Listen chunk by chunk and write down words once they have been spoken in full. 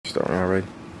Starting already.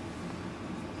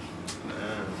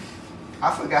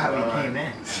 I forgot how we came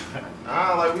in.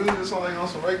 Like we was just on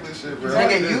some regular shit, bro.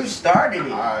 Nigga, you started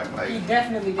it. Alright, like He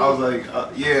definitely did. I was like,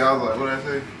 yeah, I was like, what did I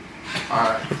say?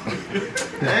 Alright.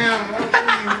 Damn,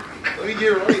 let me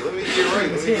get right. Let me get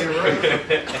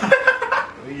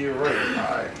right.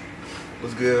 Alright.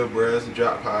 What's good, bro? It's the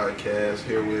Drop Podcast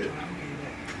here with.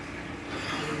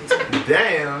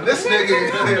 Damn, this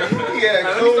nigga. Let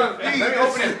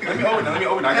me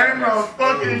open it. Camera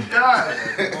fucking shot. I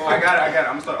got it. I'm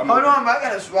gonna start. Hold on, but I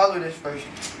gotta swallow this first.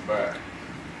 Alright.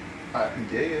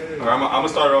 Yeah. I'm gonna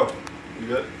start off. You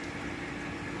good?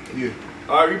 Yeah.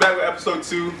 Alright, we back with episode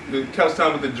 2. The couch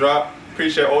time with the drop.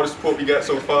 Appreciate all the support we got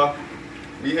so far.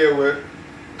 We here with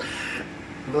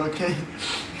Lil King.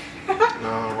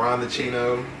 Ron the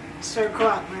Chino. Sir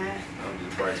Clock, man. I'm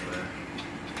just Bryce, man.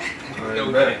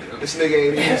 This nigga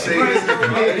ain't even say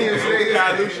this. We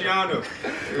got Luciano.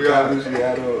 We got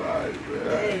Luciano. Alright, bro.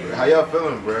 Hey. How y'all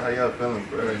feeling, bro?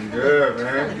 Good,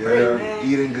 man. Yeah.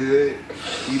 Eating good.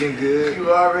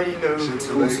 You already know.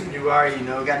 Chick-fil-A. You already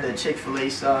know. Got the Chick-fil-A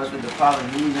sauce with the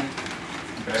Polynesian.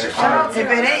 Shout out to If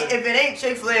it ain't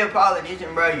Chick-fil-A or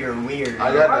Polynesian, bro, you're weird.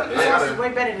 I got Barbecue that. sauce is way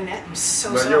better than that. I'm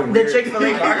so But sorry. you're The weird.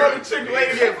 Chick-fil-A. I go to Chick-fil-A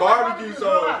to get barbecue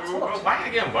sauce, bro. Why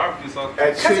you getting barbecue sauce?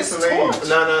 At Because it's Chick-fil-A. torch.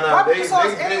 No. Barbecue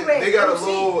sauce anyway, They got a OC.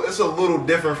 little. It's a little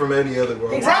different from any other,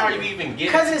 bro. Exactly. Why are you even getting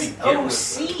Because it it's to begin with?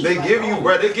 OC. They like, give you, oh.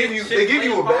 bro. They give you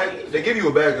a bag. They give you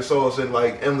a bag of sauce and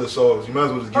like endless sauce. You might as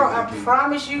well just get Bro, what I they give you.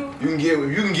 promise you, You can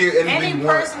get anything any you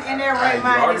want. person in their right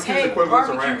mind is, barbecue's hey, equivalent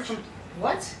to barbecue ranch. from...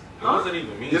 What? What does it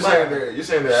even mean? You're saying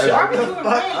that. Barbecue and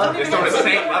ranch don't It's even on the have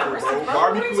same level, bro. What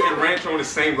Barbecue and ranch are on the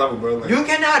same level, bro. Like, You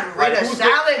cannot rate a who's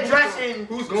salad going- dressing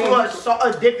who's to going- a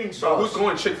dipping bro, sauce. who's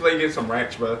going Chick-fil-A getting some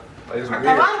ranch, bro? Like, it's A weird.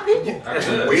 lot of people. That's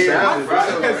Weird. good. Salad, bro.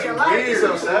 That's weird. It's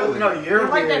a salad. No, They you're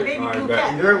like that weird. baby Alright, blue bet.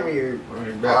 cat. You're weird.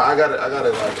 I got it. I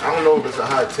don't know if it's a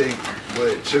hot take,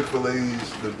 but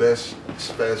Chick-fil-A's the best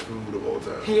fast food of all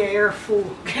time. Yeah, you're a fool.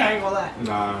 I ain't gonna lie.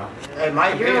 Nah. Hey,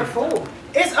 my You're a beer. fool.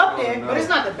 It's up there, no. but it's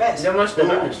not the best. That much the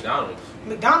best. McDonald's.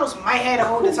 McDonald's might have to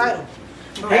hold the title.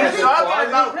 He's Really? talking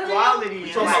about Really? quality. You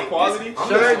talking about quality? I'm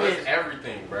Service. just with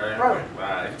everything, bro. Bro. If you're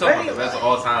talking about the best of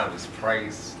all time, it's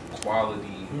price,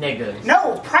 quality. Nigga.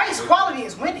 No, price quality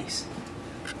is Wendy's.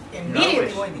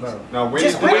 Immediately No, Wendy's. bro. Now,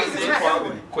 Wendy's Just Wendy's is is not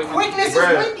quality. Quickness is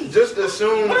Bruh, Wendy's. just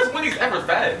assume. When is Wendy's ever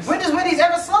fast? When does Wendy's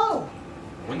ever slow?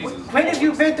 Wendy's is When have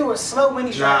you been through a slow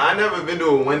Wendy's Nah, I shop? never been to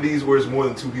a Wendy's where it's more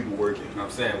than 2 people working. I'm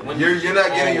saying Wendy's You're not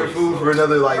getting your always food slow. for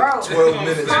another like Bro, 12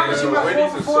 minutes. I promise you bro. my Wendy's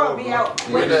 4 is for 4 slow, will be bro. out.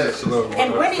 Wendy's is slow, bro.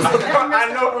 And Wendy's is never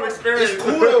I know from experience. It's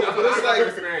cool though, but it's like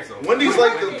experience. Wendy's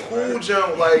like the cool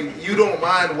jump. Like you don't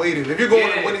mind waiting. If you're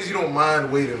going to Yeah. Wendy's, you don't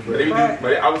mind waiting, But, they bro. do,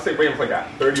 but I would say waiting for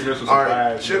like 30 minutes was All right,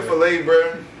 fast. Chick-fil-A,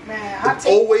 bro. Man, I It's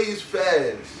take always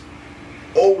fast.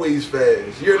 Always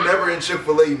fast. You're never in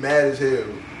Chick-fil-A mad as hell.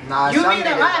 Nah, you some being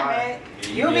niggas alive, are. man.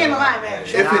 You being alive, man.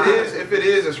 If it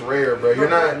is, it's rare, bro. You're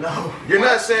not. No. You're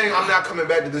not saying I'm not coming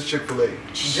back to this Chick-fil-A.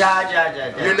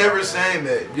 Ja. You're never saying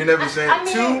that. You're never saying I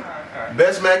mean- 2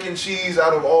 best mac and cheese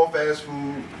out of all fast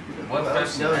food. What's Well,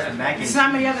 best those food? mac and There's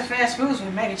not many other fast foods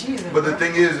with mac and cheese. But the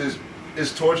thing is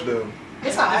it's torch though.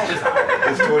 it's alright.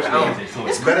 It's torch I though. don't think so.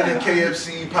 It's better than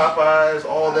KFC, Popeyes,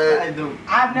 all that.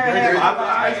 I've never had.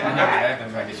 I never had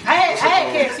them mac and cheese. I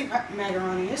had KFC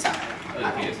macaroni. It's alright.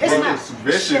 It's Bro, not it's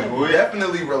vicious, shit. boy.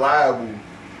 Definitely reliable.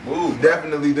 Ooh,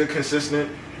 definitely the consistent.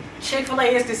 Chick-fil-A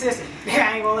is consistent.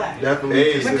 I ain't gonna lie. Definitely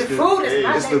Hey, But the consistent. food is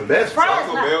not It's that- the best. Fries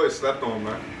Taco not. Bell is slept on,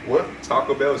 man. What?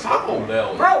 Taco Bell is slept Taco on.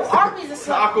 Bell. Bro, Arby's is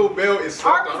so. Taco Bell is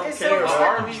slept on. I Arby's don't is care. so- bro.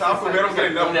 Arby's Taco Bell don't get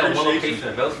enough on that one location appreciation.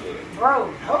 in Bellswood.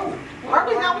 Bro, no.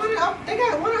 Arby's not one up. They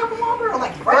got one up in Marlboro.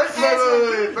 Like, First,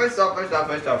 right first off,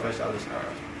 listen.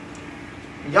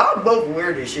 Y'all both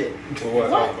weird as shit. For what?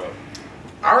 What? Taco Bell.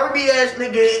 Arby ass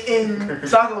nigga in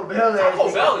Taco Bell ass Taco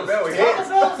nigga. Bell is Taco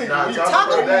Yeah. Bell. Nah,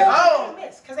 Taco Bell. Bell. Oh.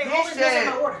 Because they He always miss said- in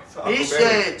my order. Taco He Bell.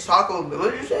 said Taco Bell.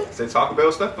 What did you say? Say Taco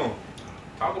Bell slept on.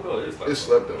 Taco Bell is It's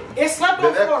slept on. It's slept But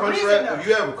on that for a crunch reason, wrap, though. if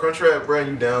you have a crunch wrap, bro,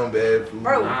 you down bad food.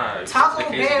 Bro, Nah, it's Taco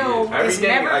the Bell quesadillas. is Everything,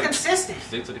 never like- consistent.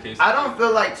 Stick to the case. I don't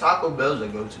feel like Taco Bell's a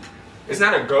go-to. It's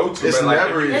not a go-to, It's but like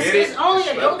never- if you It's, get it's it, only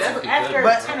a It's go-to definitely after good.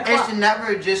 But 10 it's o'clock.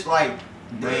 never just like,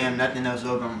 damn, nothing else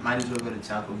open. Might as well go to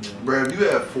Taco Bell. Bro, if you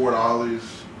have $4,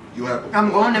 you have a.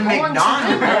 I'm going to Going to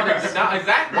McDonald's. Not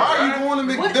exactly. Why are you going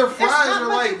to What? Their It's fries not are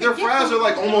much like you their can get fries from are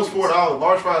like almost $4.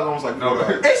 Large fries are almost like No,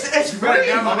 $4. It's free. Unless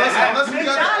you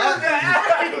got the app.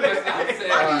 What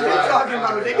are you talking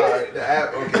about, nigga? Alright, the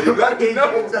app. Okay. What are you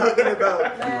talking about?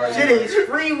 Shit is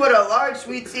free with a large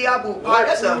sweet tea apple pie.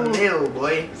 That's a meal,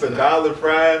 boy. It's $1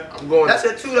 fried. I'm going. That's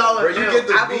a $2 Bro, meal. you get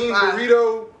the Apple bean pie.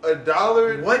 burrito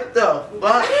 $1. What the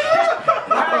fuck?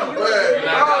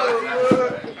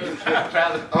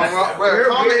 I'm wrong, bro.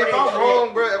 Comment if I'm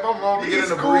wrong, bro. If I'm wrong to get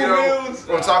in a burrito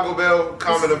from Taco Bell,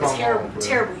 comment if I'm wrong, bro.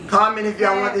 Terrible. Comment if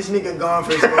y'all want this nigga gone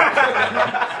for smoke.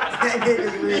 That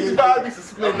nigga's really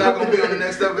I'm not gonna be on the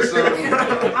next episode.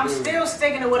 I'm still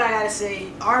sticking to what I gotta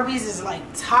say. Arby's is like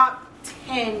top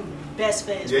 10 best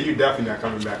fast Yeah, food. you definitely not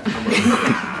coming back.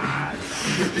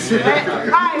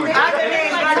 Alright, I can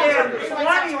name goddamn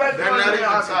 20 They're not even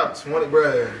restaurants. top 20,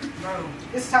 bro. bro,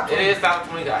 this is top 20. It is top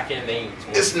 20. I can't name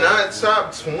 20. It's not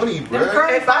top 20, bro.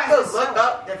 If I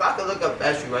could look up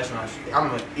fast food restaurants, I'm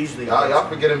gonna easily. Y'all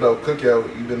forgetting about Cookout.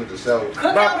 You've been to the South.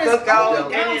 Cookout is Cookout,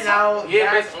 only down In-N-Out. south.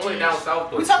 Yeah, it's only down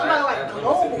south. We talking about like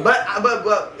global.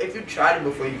 But if you tried it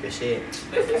before, you could say it.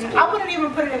 I wouldn't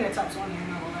even put it in the top 20. I'm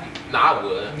not gonna lie. Nah, I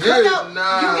would. Yeah, Cookout,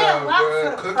 nah, you get a lot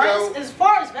bro. for the price. Cookout, As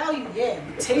far as value, yeah.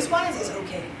 Taste wise, it's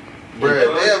okay. bro.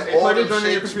 They have It's all like the it's on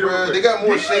your shakes, computer bro. real They quick. got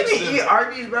more Did you shakes even eat than.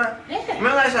 Arby's, bro? Yeah. When the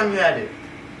last time you had it?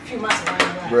 A few months ago.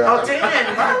 Bro, Oh,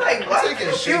 10, bro. Like, what?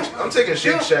 I'm taking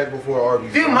Shake Shack before Arby's.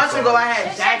 A few months ago, I had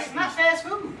It's Jackson. not fast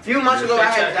food. A few months ago, I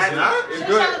had It's not. Jackson. It's Shake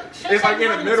good. Shack- Shake It's like Shack in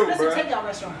the is middle, expensive bro. takeout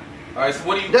restaurant. Alright, so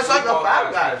what do you That's like call a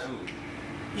Five fast Guys. food?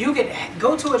 You could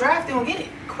go to a drive-thru and get it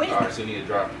quick. Alright, so you need to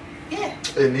drop. Yeah.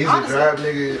 It needs a Honestly. drive,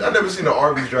 nigga. I never seen an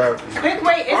Arby's drive. Quick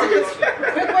way to buy Arby's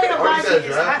it has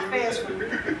is not drive-thru? fast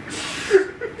food.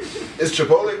 Is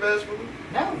Chipotle fast food?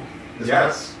 No. It's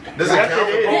Yes. not? Does it Yes, count?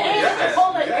 it is. It is yes, a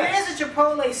Chipotle. yes. It is a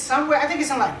Chipotle somewhere. I think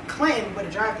it's in like Clinton with a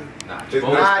drive-thru. Nah, It's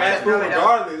Chipotle. not fast no, food it don't.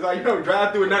 regardless. Like,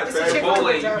 drive through and not It's a fast Chipotle.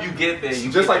 food. Chipotle, you get there.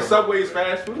 You Just get like the- Subway's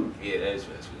fast food. Yeah, that is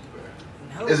fast food,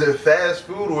 bro. No. Is it fast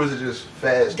food or is it just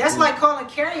fast That's food? like calling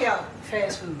carry-out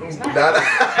fast food. It's not. Nah,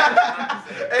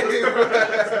 hey, bro.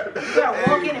 You gotta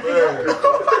walk in and pick it up.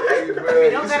 Hey, If bro.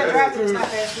 you don't got a drive-thru, it's not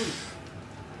fast food.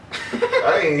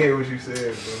 I didn't hear what you said, bro.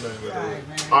 Nothing about Alright,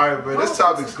 man. that. Alright, bro. This Well,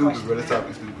 topic's it's a stupid, question, bro. This man.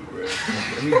 topic's stupid, bro.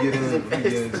 Let me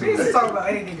get into We just it. talk about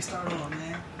anything to start off,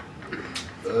 man.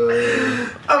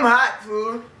 I'm hot,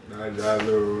 fool. Nah,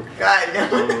 Jalo. God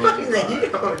damn. What the fuck is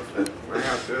that? Right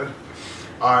out there.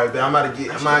 Alright, man.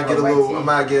 I might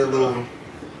get a little.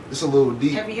 It's a little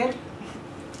deep. Heavy head?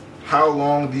 How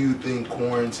long do you think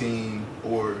quarantine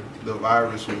or the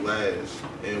virus will last?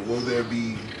 And will there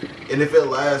be, and if it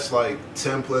lasts like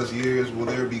 10 plus years, will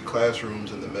there be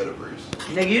classrooms in the metaverse?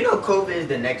 Nigga, you know COVID is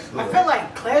the next flu. I feel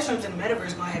like classrooms in the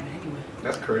metaverse gonna happen anyway.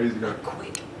 That's crazy, though.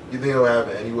 Quick. You think it'll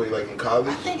happen anyway, like in college?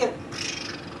 I think it.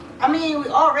 I mean, we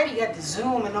already got the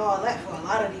Zoom and all that for a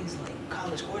lot of these like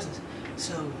college courses,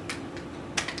 so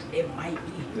it might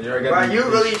be. You already Bro, these- you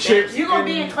these really chips You gonna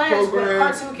be in class with a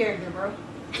programs. cartoon character, bro.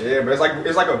 Yeah, but it's like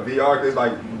a VR. It's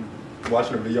like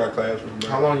watching a VR classroom. Bro.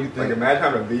 How long you Like think? imagine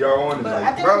having a VR on. It's But like,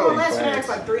 I think bro, it's gonna last for the class. next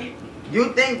like 3.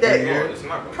 You think that Yeah. It's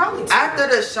not gonna Probably two. after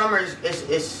the summers,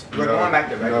 we're going back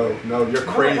to regular. No, you're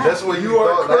crazy. No, That's what You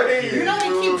are thought that crazy. shit. You know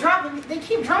they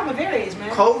keep dropping variants, man.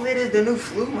 COVID is the new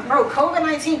flu, man. Bro,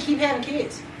 COVID-19 keep having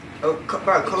kids. Oh,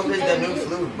 bro, COVID is the new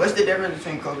flu. What's the difference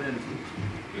between COVID and the flu?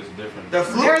 It's different. The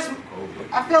flu, There's,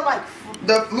 I feel like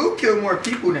the flu killed more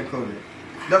people than COVID.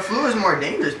 The flu is more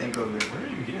dangerous than COVID. Where are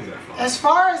you getting that from? as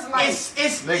far as like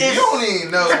Nigga, you don't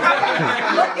even know.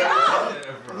 Look it up.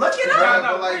 Look it Bruh, up.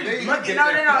 but like they, Look it nah,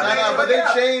 up. but they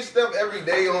change stuff every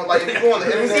day on. Like if you go on the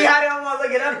You internet, see how they don't want to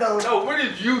look it up though? No, where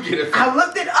did you get it from? I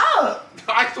looked it up.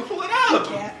 I have to pull it out.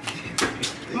 yeah.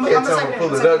 you can't tell him to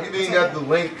pull it up. You didn't got the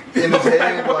link in his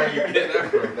head. Where Like, you get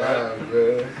that from? nah,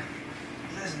 bro.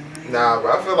 Listen, man. Nah,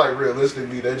 but I feel like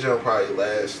realistically that jump probably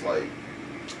lasts like.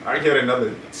 I give it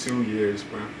another 2 years,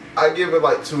 bro. I give it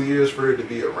like 2 years for it to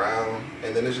be around,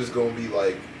 and then it's just gonna be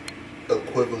like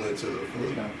equivalent to the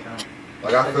flu.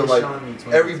 Like I feel like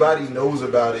everybody knows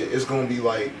about it. It's gonna be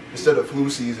like instead of flu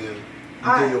season, you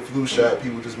get your flu shot.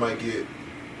 People just might get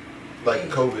like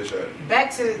COVID shot.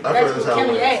 Back to I back feel to that's what how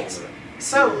Kenny it asked.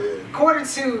 So, Yeah. according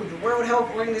to the World Health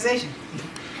Organization,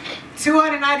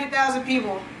 290,000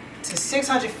 people to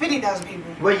 650,000 people.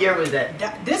 What year was that?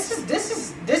 This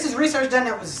is research done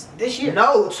that was this year.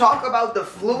 No, talk about the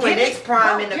flu in its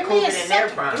prime and the give me a COVID in their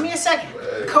second. prime. Give me a second.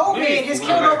 Right. COVID Yeah, has flu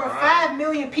killed in their over prime. 5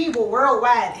 million people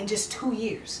worldwide in just 2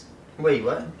 years. Wait,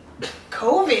 what?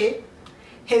 COVID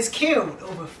has killed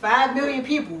over 5 million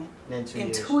people In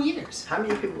in 2 2 years. years. How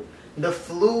many people? The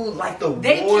flu, like the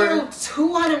They war. killed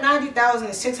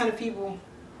 290,600 people.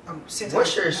 600.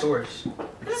 What's your source?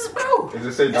 This is bro. Does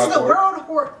it say This is the .org? World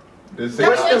Health. Does it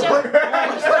What's say the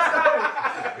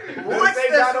What's say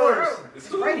the .org? source?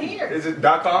 It's right here. Is it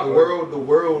The .com?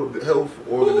 World Health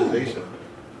Organization.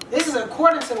 This is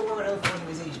according to the World Health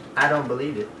Organization. I don't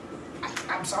believe it.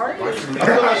 I'm sorry. I feel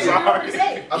like What to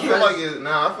say? I feel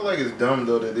like it's dumb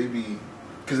though that they be,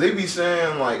 cause they be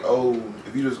saying like, oh,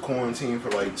 if you just quarantine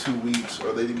for like 2 weeks,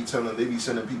 or they be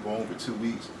sending people home for 2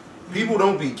 weeks. people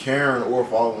don't be caring or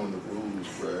following the rules,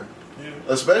 bruh.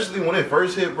 Especially when it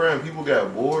first hit, bruh, and people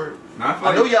got bored.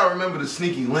 I know y'all remember the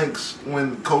sneaky links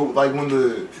when when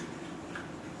the.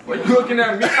 What you looking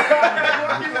at me?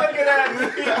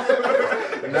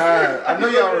 Nah, I know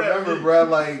y'all remember, bruh.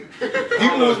 Like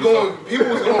people was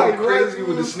going crazy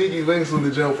with the sneaky links when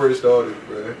the jump first started,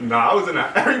 bruh. Nah, I was in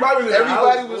that.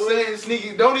 Everybody was saying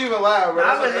sneaky. Don't even lie, bruh.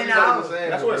 I was in the house.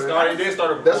 That's when it started. It did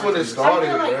start. That's when it started,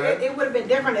 I feel like bruh. it would have been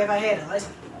different if I had a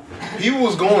license. He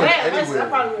was going I anywhere.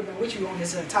 probably would have been with you on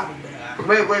this topic, but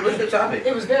Wait, what's the topic?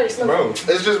 it was very slow. Bro,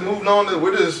 It's just moving on to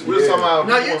we're just talking about.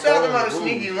 No, you're people talking following about the rules.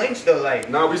 sneaky links though, like.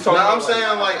 no, we talking. Nah,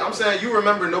 about, I'm saying you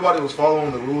remember nobody was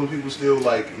following the rules. People still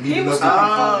like meeting up with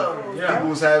Oh, people. People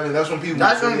was having. That's when people.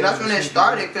 That's when it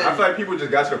started. I feel like people just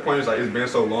got to the point. It's like it's been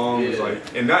so long. It's like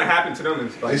and nothing happened to them.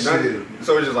 It's like They nothing.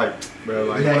 So it's just like, bro,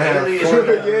 like They wanna have Yeah, fun.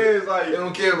 it's like They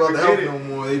don't care about the Forget health it.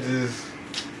 no more. They just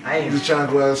I ain't. trying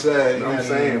to go outside. you know what I'm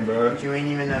saying, bro. You ain't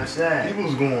even outside. People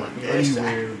was going Yes,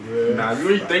 anywhere, bro. Nah, you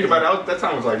really think about it, that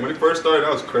time was like when it first started.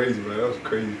 That was crazy, bro. That was a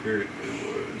crazy period.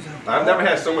 I've never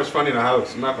had so much fun in the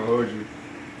house. I'm not gonna hold you.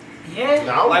 Yeah.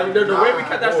 Nah, Like the way we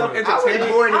kept ourselves I was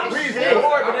entertained. bored. We was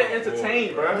bored, but then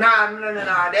entertained, bro.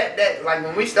 Nah. That like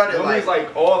when we started It was like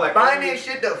like all like finding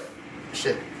shit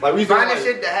like we was doing finding like,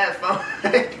 shit to have fun.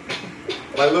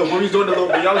 like look when we was doing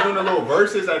when y'all was doing the little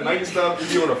verses at night and stuff. We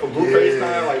doing a group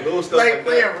FaceTime, like little stuff like like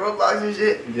playing that. Roblox and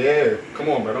shit. Yeah, come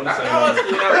on, bro. Don't be saying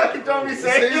that. Don't be See,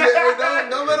 saying that.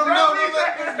 don't let them know.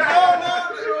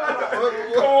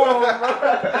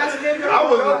 I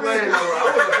wasn't playing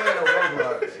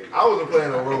Roblox. I wasn't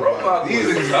playing no Roblox. These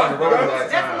niggas playing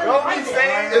Roblox. Don't be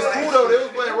saying It's cool though. They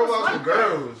was playing Roblox with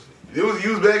girls. It was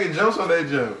you was bagging jumps on that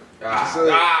jump. So-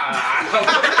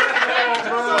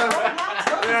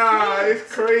 Nah,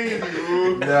 it's crazy,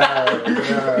 bro. Nah.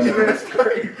 That's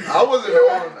crazy. I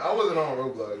wasn't on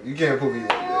Roblox. You can't put me on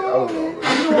that. I was on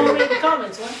Roblox. You want to read the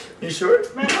comments, man? You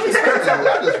sure? Man, please.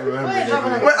 I just remember. All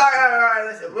right,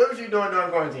 listen. What was you doing during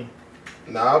quarantine?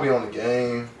 Nah, I'll be on the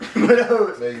game, What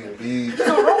else? making the beats,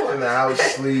 in the house,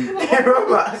 sleep.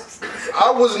 Roblox. I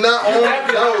was not on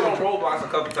on no. Roblox a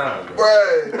couple times, bro.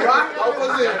 Bruh, I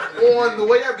wasn't on the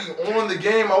way I be on the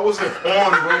game. I wasn't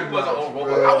on I Roblox. wasn't on Roblox.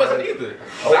 bruh. I wasn't either.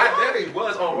 But I definitely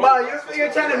was on Bro, Roblox.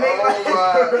 you're trying to make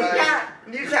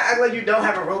you trying to act like you don't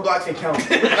have a Roblox account.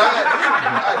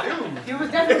 I do. You was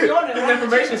definitely on it. This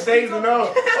information saves and all.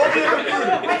 You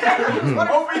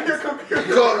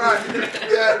called me.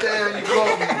 Goddamn, you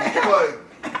called me.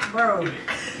 Fuck. Bro.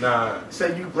 Nah. So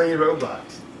you played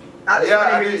Roblox. Yeah,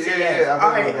 I did, say yeah, yes. I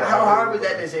All right, played Roblox. how hard was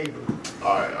that to save you?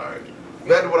 Alright.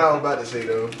 That's what I was about to say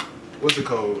though. What's the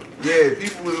code? Yeah,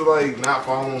 people was like not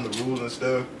following the rules and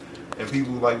stuff. And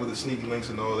people like with the sneaky links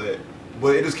and all that.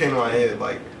 But it just came to my head,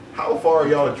 like, how far are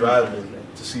y'all driving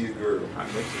to see a girl? I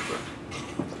mix it, bro.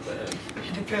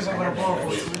 It depends on what a ball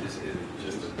was.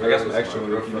 I got some extra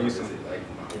if you need some.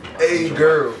 A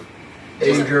girl.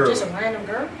 A girl. Just a random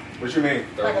girl? What you mean?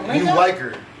 Like a You lingo? like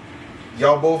her.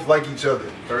 Y'all both like each other.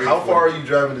 30 How to far 40. are you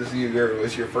driving to see a girl?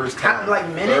 It's your first time. Like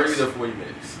 30 minutes? to 40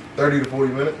 minutes. 30 to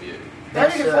 40 minutes? Yeah.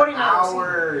 30 to 40 minutes.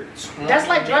 Hour, That's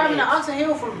like driving to minutes. Oxon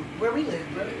Hill from where we live,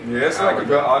 bro. Yeah, it's like a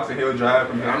good Oxon Hill drive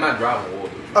from here. I'm not driving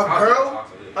water.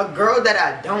 A girl that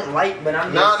I don't like, but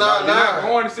I'm Nah, just nah, You're not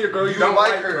going to see a girl you, You don't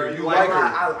like like, her. bro. You like her.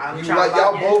 I'm You trying like to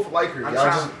y'all like both like her.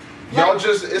 I'm Y'all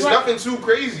just it's Like- nothing too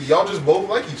crazy. Y'all just both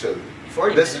like each other.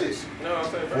 40 That's minutes. it. No,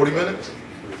 I'm saying 40 minutes?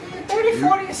 30,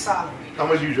 40 is solid. How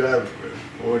much you driving, bro?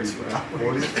 40, bro.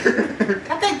 40?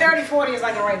 I think 30, 40 is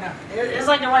like the right number. It's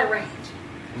like the right range.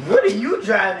 What are you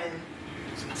driving?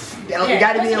 Yeah, It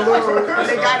gotta be a little.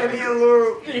 It gotta be a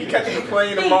little. You catching the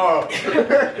plane tomorrow.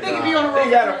 Nigga be on the road.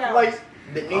 They got for 3 a hours. flight.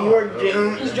 The New York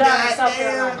Jim. He's driving to South Goddamn.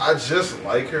 Carolina. I just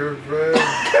like her, bro.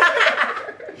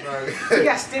 You Like,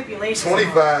 got stipulations.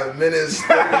 25 minutes,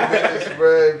 30 minutes,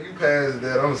 bro. If you pass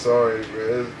that, I'm sorry,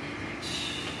 bro.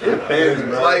 It depends,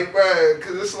 bro. Like, bro,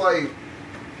 cause it's like,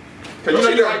 Cause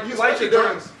you like your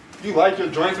joints. You like your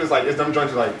joints, but it's like, it's them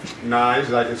joints like, nah, it's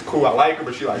like, it's cool, I like her,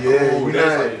 but she like, yeah, cool. you Then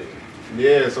not. it's like,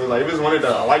 yeah, so like, if it's one of the,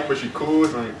 I like, but she cool,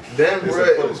 it's like, Then, it's bro, a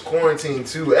it was push. quarantine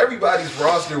too. Everybody's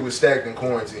roster was stacked in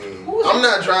quarantine. Who's I'm it?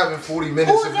 not driving 40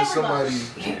 minutes Who's if it's everybody?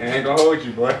 somebody, I ain't gonna hold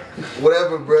you, boy.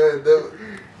 whatever, bro.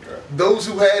 Those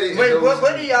who had it, Wait, and those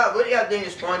what do y'all think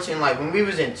is quarantine like? When we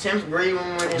was in 10th grade when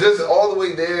we were in. just all the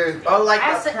way there. Oh, like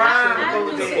I the said- prime. I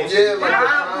of said- those- Yeah, like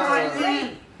Prime the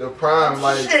quarantine. The prime,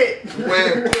 like Shit.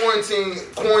 when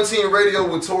quarantine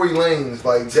radio with Tory Lanez,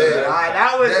 like that. Alright,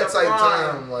 that was that the type prime.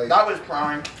 time, like that was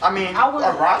prime. I mean, I was-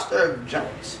 a roster of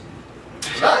jumps.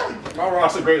 My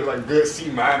roster grade is like good C-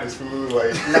 food.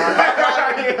 Like,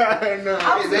 no.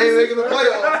 They ain't making the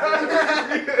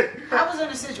playoffs. I was in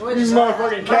a situation. You so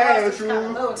motherfucking my cash, roster was kinda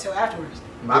fool. low until afterwards.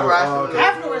 My roster.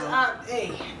 Afterwards,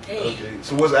 hey. Okay,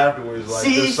 so what's afterwards? Like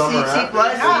C, the summer C, C after?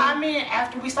 plus. Nah, I mean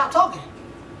after we stopped talking.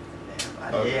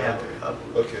 I did have a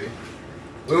couple. Okay.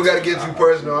 We don't gotta get too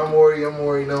personal. I'm already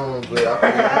known, but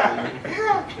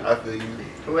I feel you.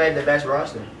 Who had the best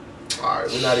roster? Alright,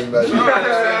 we're not even about to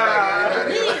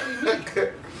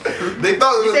They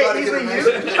thought it was about to get a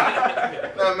mention.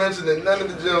 Not mentioning none of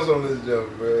the gems on this jump,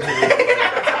 bro.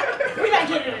 We're not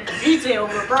getting into detail,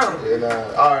 but bro. Yeah,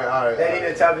 nah. Alright. That ain't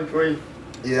a topic for you.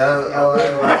 Yeah,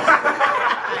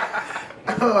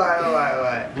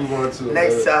 Alright. Move on to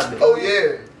Next topic. Oh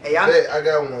yeah. Hey, I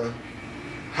got one.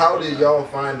 How did y'all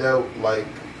find out like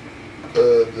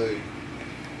the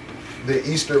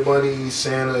Easter Bunny,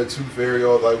 Santa, Tooth Fairy,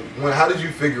 all like when? How did you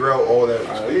figure out all that?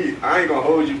 I ain't gonna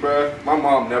hold you, bro. My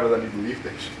mom never let me believe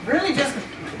that shit. Really just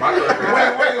Wait.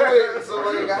 So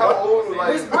like, how old?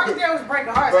 Like, his birthday was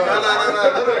breaking hearts.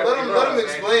 no. Let him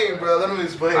explain, bro. Let him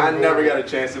explain. I bro. never got a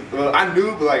chance to. I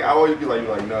knew, but like I always be like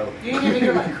no. You didn't even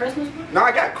get like Christmas, bro? No,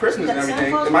 I got Christmas and You got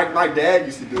everything. Santa And my dad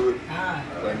used to do it. Ah.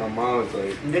 Like my mom was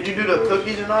like, Did you do the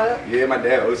cookies and all that? yeah, my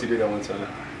dad also did that one time.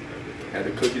 Had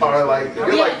the cookies. Or and like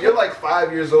stuff. you're like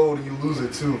 5 years old and you lose a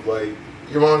tooth. Like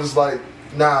your mom just like,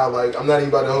 nah, like I'm not even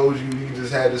about to hold you. You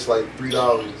just had this like $3.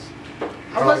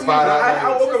 I wasn't even- I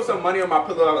woke up with some money on my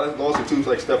pillow. I lost some tooth,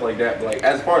 like stuff like that. But like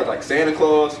as far as like Santa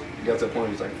Claus, you got to the point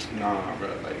where he's like, nah, bro,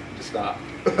 like just stop.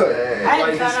 I Like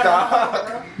didn't just find out,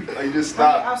 stop. bro. Like just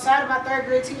Like, stop. outside of my third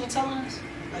grade teacher telling us,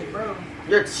 like, bro,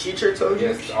 Your teacher told you?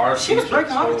 Yes, our She was teacher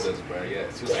breaking told hearts. us, bro.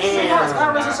 Yes. She was Damn. she was,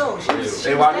 God rest her soul. She was,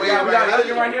 Hey, why we Wait, gotta wait, get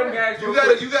how right here, guys?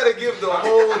 You gotta give the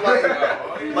whole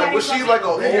like was she like a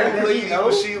old lady?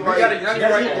 Was she We like? got a young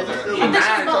right I think she's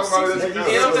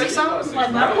about 60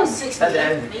 like, my was 60. That's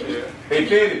it. Maybe. Hey,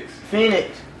 Phoenix, Phoenix.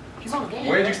 He's on the game.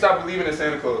 when did you stop believing in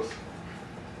Santa Claus?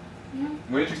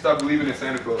 When did you stop believing in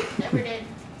Santa Claus? Never did.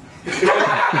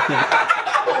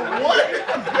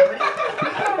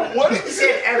 What? He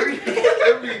said every day.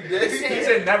 Every He day?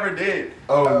 said never did.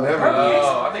 Oh, never.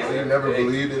 Oh, I think So you it's never every day.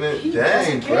 believed in it? He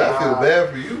Dang, doesn't bro, I care. feel bad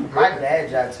for you, bro. My dad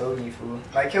just told me, fool.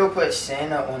 Like, he'll put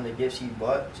Santa on the gifts he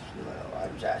bought. He'll be like, oh, I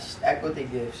just stack with the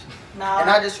gifts. Nah. And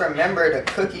I just remember the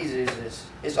cookies is just,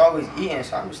 it's always eating.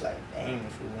 So I'm just like, dang,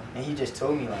 fool. And he just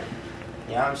told me, like,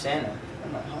 yeah, I'm Santa.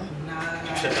 I'm like, huh? Nah.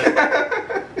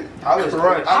 I was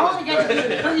Correct. I only got to do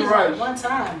cookies Right. like one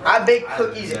time, bro. I bake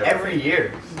cookies every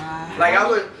year. Nah. Like, I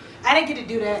would. I didn't get to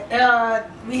do that.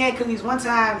 We had cookies one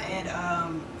time, and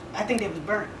I think they was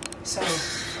burnt. So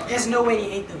there's no way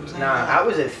they ate those. Nah, I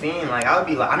was a fiend. Like, I would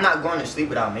be like, I'm not going to sleep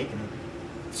without making them.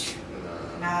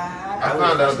 Nah. I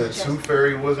found out that Tooth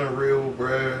Fairy wasn't real,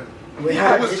 bruh.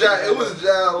 Yeah, It was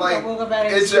just like woke up out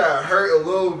of it his just hurt a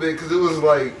little bit because it was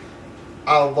like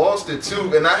I lost it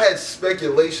too, and I had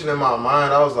speculation in my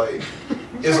mind. I was like,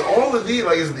 is all of these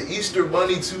like is the Easter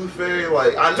Bunny, Tooth Fairy?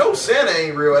 Like I know Santa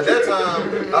ain't real at that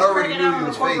time. I already knew he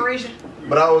was fake,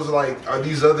 but I was like, are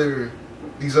these other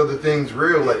things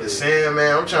real? Like the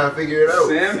Sandman? I'm trying to figure it out.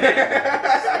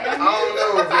 I don't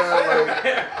know, bro.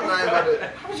 Like I'm not about to.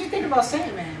 How would you think about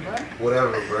Sandman, bro?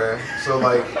 Whatever, bruh. So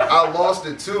like, I lost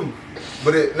it too,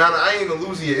 but I ain't even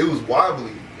lose it yet. It was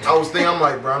wobbly. I was thinking, I'm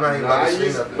like, bro, I'm not even Nah, about to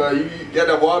say nothing. bro, you got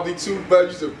that wobbly tooth, bro. You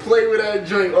used to play with that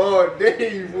joint all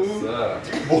day, fool.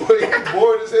 Boy, you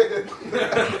bored as hell.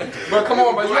 But come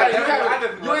on, but you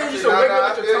ain't used to wake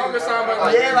up with your tongue or something.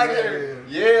 Like, Yeah, like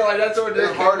yeah, like that's what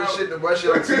It's hard as shit to brush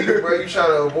your teeth, bro. You try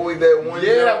to avoid that one.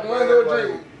 Yeah, that jump, one bro. little Like,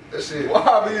 drink. that shit.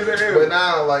 wobbly as hell. But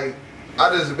now, like, I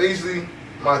just basically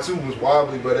my tooth was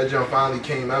wobbly, but that jump finally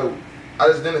came out. I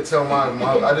just didn't tell my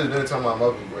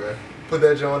mother, bro. Put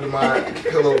that joint under my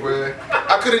pillow, bro.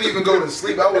 I couldn't even go to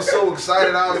sleep. I was so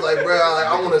excited. I was like, bro,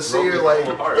 I want to see her. Like,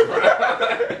 bro,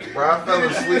 I fell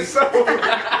asleep. I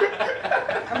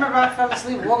remember I fell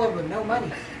asleep and woke up with no money.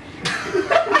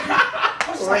 I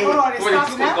was just like, Wait, hold on, it Wait, stops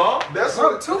tooth now? was gone? That's Bro,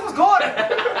 the what. tooth was gone. I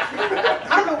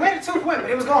don't know where the tooth went, but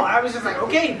it was gone. I was just like,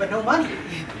 okay, but no money.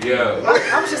 Yeah.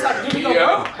 I was just like, here we go.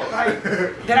 Yeah. Like,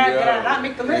 did I not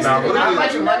make the list? Nah, but How look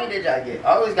much money did y'all get?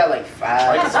 I always got like 5.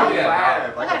 I got Oh, $5.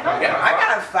 yeah. I got $5. I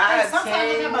got a Hey, 5, sometimes I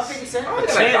got about 10. 50 cents. $10.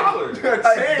 $1,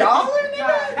 nigga? The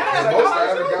most I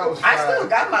ever got was I still $5.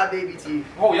 got my baby teeth.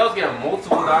 Oh, y'all was getting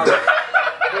multiple dollars. Wait,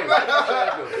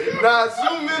 Nah,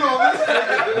 zoom in on this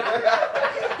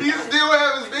nigga. He still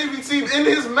have his baby teeth in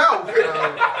his mouth.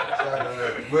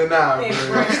 But nah, Hey,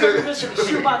 man. bro, the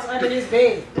shoebox under this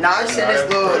bed. Nah, it's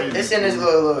in this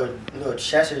little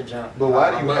Cheshire jump. But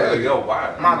why do you have it? Yo,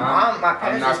 why? My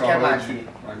parents just kept my teeth.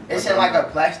 It's in like a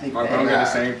plastic My bag. mom got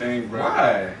the same thing, bro.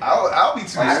 Why? I'll be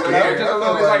too I don't know, scared. just a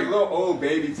little, it's like little old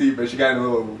baby teeth, but she got a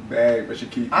little bag, but she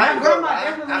keep. My grandma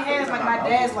definitely has like my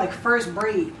dad's like first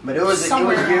braid. But it was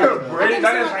Somewhere years around. ago. Braid,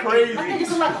 that is crazy. I think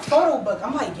it's in like a photo book.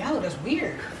 I'm like, yo, that's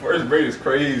weird. First braid is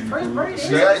crazy. First dude. braid is-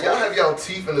 Y'all have y'all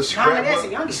teeth in the Nah, man, that's a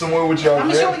scrapbook youngest. somewhere with y'all I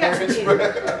mean, she only got grandparents, two bro.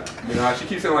 You know, she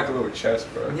keeps in like a little chest,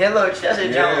 bro. Yeah, little Cheshire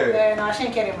Yeah. jump. Yeah, nah, she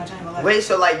ain't carry that much time in my life. Wait,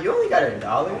 so like you only got $1? Bro,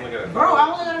 I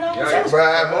only got it Yeah, on.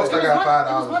 Bro, at most I got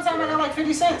It was one time I got like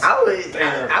 50 cents. I was I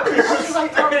was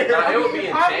like, Nah, it would be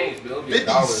in change, but it would be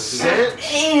 50 $1.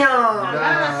 cents. damn. Now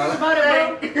that I think about it,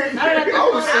 bro. Now that I think I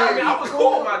was about I it, mean, I was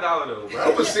cool with my $1 though, bro. I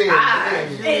was seeing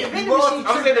things. Hey, vending boy, machine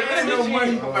I'm saying the tripping. vending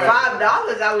machine.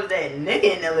 $5. I was that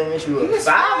nigga in elementary with was $5.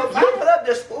 five. You put up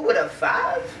to school with a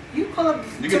 $5? You pull up.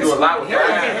 You can do a lot with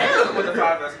Yeah. $5. With the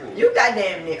 $5 at school. You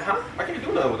goddamn nigga, huh? I can't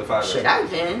do nothing with the $5. Shit, I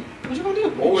can. What you gonna do?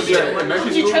 What was that? Elementary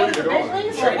Did you school? trade the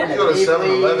Beyblades? Trade You in go to the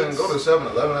 7-Eleven, Beyblades. go to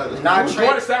 7-Eleven at this Nah, I was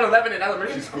going to 7-Eleven in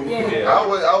elementary school. Yeah. Yeah. I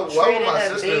was with Trading my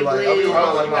that sister, like, I be with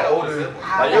my, like, my older. Like,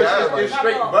 Ah, yo, Yeah, it's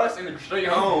straight bus and straight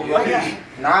home. Yeah. Like,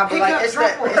 Nah, but like it's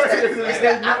Pickup, the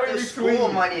drop-off. after school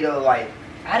money though. Like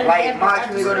I didn't like have mom, no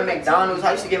can we go to after-school McDonald's?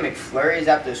 I used to get McFlurries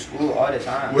after school all the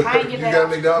time. What, I ain't you get got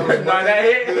that. McDonald's nah, money? that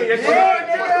hit.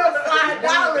 Yeah,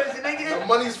 $5, The nigga.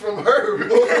 money's from her,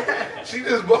 bro. She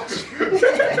just bought you.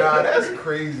 Nah, that's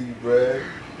crazy, bruh.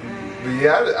 But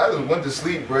yeah, I just went to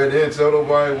sleep, bruh. Didn't tell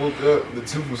nobody. Woke up, the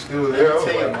tooth was still there. I was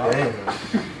Tell your like, damn.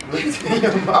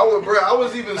 I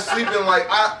was even sleeping like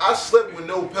I slept with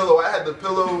no pillow. I had the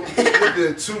pillow with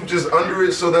the tooth just under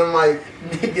it. So then like,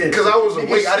 because I was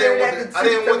awake, I didn't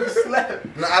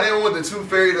want the tooth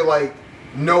fairy to like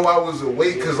know I was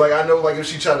awake. Because like I know like if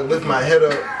she tried to lift my head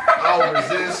up, I'll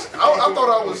resist. I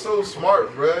thought I was so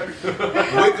smart, bruh.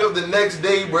 Wake up the next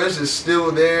day, bruh, it's just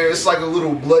still there. It's like a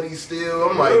little bloody still.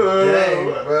 I'm like, dang,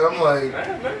 bruh. I'm like,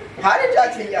 How did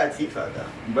y'all take y'all teeth out though?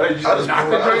 But you I just just knock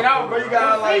pulled the drain out. out, bro. You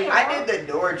gotta like. I did the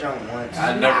door jump once.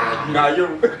 I never. Nah,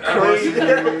 you're crazy. You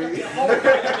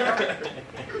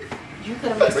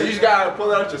could have But you just gotta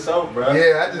pull it out yourself, bro.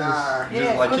 yeah, I just. Nah,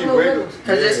 Yeah, like quick keep little wiggles.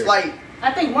 cause it's Yeah. like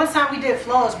I think one time we did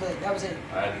flaws, but that was it.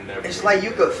 I never. it's like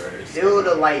you could feel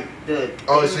the like the.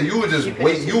 Oh, so you would just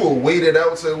wait. You would wait it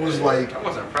out. So it was like. I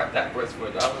wasn't that much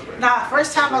for $1, bro. Nah,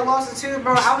 first time I lost a tooth,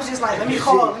 bro, I was just like, let me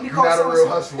call Not a real so-and-so.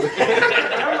 hustler.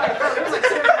 I'm like, bro, it was like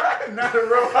 $7. Not a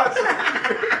real hustle.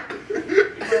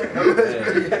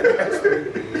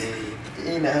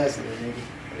 Eating a hustler, nigga.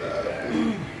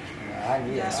 Nah, I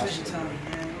need Yeah, it. switch your tongue, man.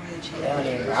 Go ahead, chill. That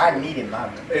ain't- I needed my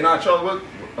money. Hey, nah, Charles,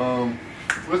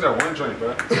 what's that one joint,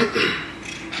 bro?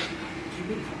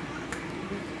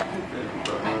 I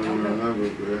don't remember,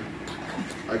 bro.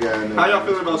 I got another. How y'all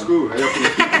feeling about school? How y'all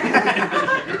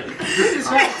feeling? This is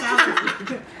right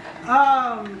time.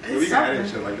 We It's can edit something.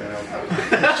 shit like that out.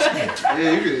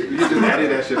 Yeah, you could just edit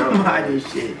that shit I'm out. hiding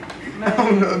shit. I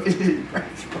don't know if it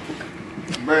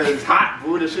is. Man, it's hot,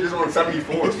 bro. This shit is on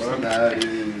 74, bro. Nah, it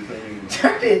is.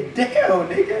 Turn it down,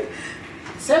 nigga.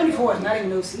 74 is not even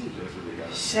no C.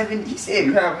 76.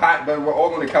 You have hot, but we're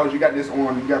all on the couch. You got this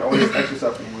on. You got all this extra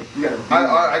stuff on. You got a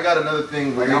I got another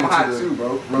thing like, related I'm hot to the, too,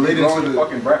 bro. related Blowing to the the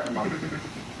fucking breath in my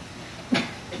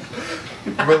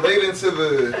related to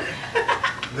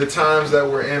the times that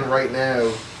we're in right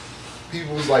now.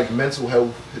 People's like mental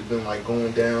health has been like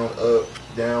going down, up,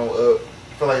 down, up.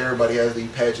 I feel like everybody has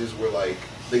these patches where like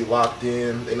they locked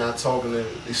in, they not talking to,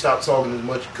 they stop talking to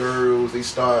much girls, they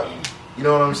stop, you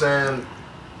know what I'm saying?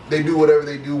 They do whatever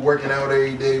they do, working out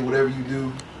every day, whatever you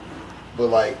do. But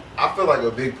like, I feel like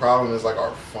a big problem is like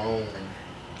our phone.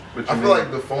 I feel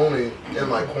like the phone in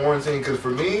like quarantine, because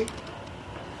for me,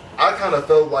 I kind of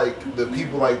felt like the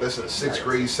people like that's in 6th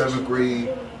grade, 7th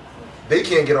grade, they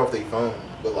can't get off their phone.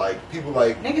 But like people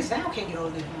like Niggas now can't get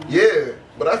over this. yeah,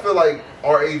 but I feel like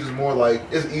our age is more like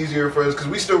it's easier for us because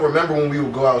we still remember when we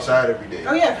would go outside every day.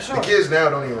 Oh yeah, for sure. The kids now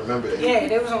don't even remember that. Yeah,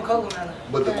 they was on Coconut.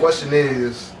 But the question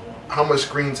is, how much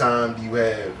screen time do you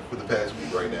have for the past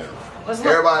week right now? Let's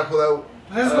look. Everybody pull out.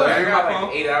 Let's look. I got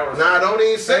like 8 hours. Nah, don't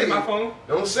even say my it. phone.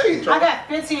 Don't say it. I got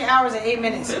 15 hours and 8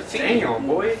 minutes. 15. Damn,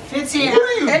 boy. 15 What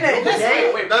are you In a doing?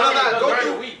 day? Wait, No, go go during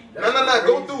through. the week. No,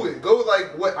 go through it. Go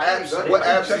like what I didn't apps? go there. What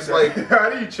apps is like? How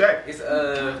do you check? It's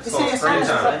It's called in screen it's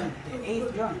time. the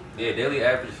 8th joint. Yeah, daily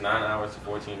average 9 hours to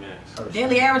 14 minutes.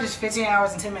 Daily average is 15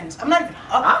 hours and 10 minutes. I'm not even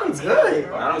up. I'm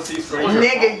good. I don't see screen time.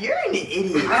 Nigga, you're an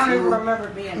idiot. I don't even fool. remember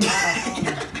being on my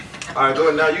phone. All right, go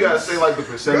ahead. Now you gotta say like the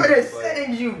Bro, percentage. the Like,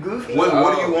 settings, you goofy. what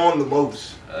are you on the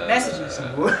most? Messages.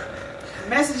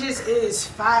 Messages is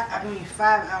 5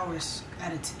 hours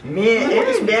out of 10. Man, it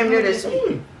is damn near the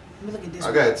same. Let me look at this.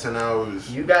 I got 10 hours.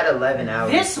 You got 11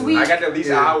 hours. This week. I got at least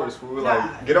hours, fool.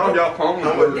 Like, get on your phone.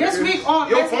 This week on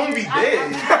Your Messages, phone be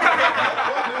dead.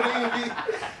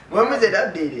 When was it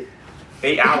updated?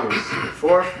 8 hours.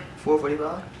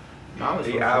 4:45. No, I was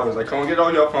 8 hours. Like, come on, get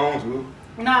on your phones, fool.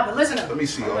 Nah, but listen up. Let me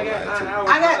see all that.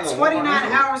 I got 29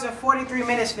 hours and 43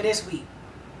 minutes for this week.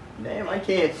 Damn, I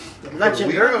can't. I'm not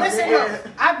your girl. Listen nigga.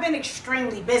 up. I've been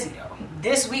extremely busy though.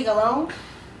 This week alone,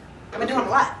 I've been doing a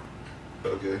lot.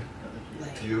 Okay.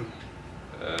 Like, You?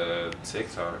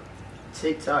 TikTok.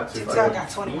 TikTok. TikTok got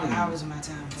 21 hours of my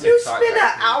time. Bro. You TikTok spend an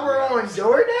got hour on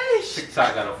DoorDash?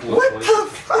 TikTok got a full What 20. the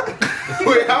fuck?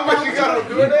 Wait, how much you got on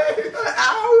DoorDash? An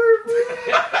hour,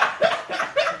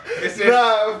 It says,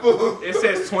 Nah, fool. it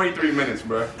says 23 minutes,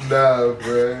 bro. Nah,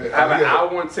 bro. I have an hour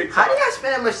on How TikTok. do y'all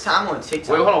spend that much time on TikTok?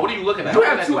 Wait, hold on. What are you looking at? You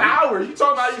have 2 hours. You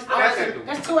talking about you spend that shit?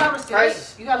 That's 2 hours today.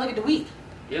 Price. You gotta look at the week.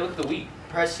 Yeah, look at the week.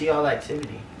 Press see all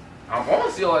activity. I'm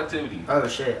on seal activity. Oh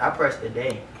shit, I pressed the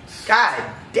day. God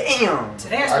damn.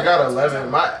 Today I got 11.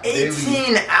 My daily.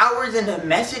 18 hours in the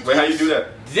messages? Wait, how you do that?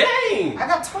 Dang! I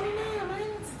got 29 man.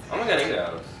 I only got 8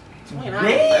 hours. 29.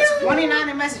 Man. 29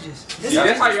 in messages. This Yeah, is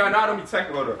that's how y'all know I don't be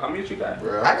technical though. How many you got?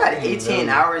 Bro, I got don't even 18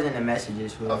 know. hours in the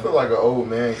messages. Fool. I feel like an old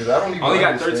man because I don't even I only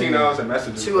got understand. 13 hours in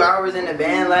messages. 2 hours in the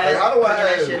band lab. Like, how do I picking that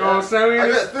have- shit You know what I'm up. saying? I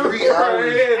got 3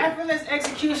 hours. Effortless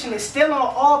Execution is still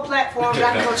on all platforms.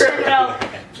 I can go check it out.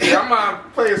 Yeah, I'm gonna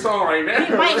play a song right now.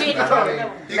 We might need to Nah, talk I mean,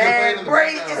 about you can play it Man, in the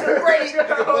break, background. it's a break. You can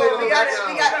play it in the We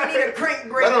background. need a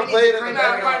crank break. Let 'em We play need it a in crank the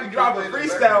break. background. Might drop a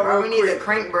freestyle Bro, we real need a quick.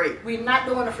 crank break. We're not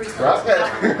doing a Bro, freestyle.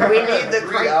 I got We need the 3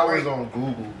 crank hours break. on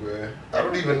Google, bro. I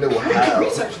don't even know how.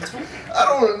 Researching too. I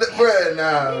don't, bro.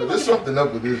 Nah, there's something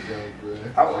up with this junk, bro.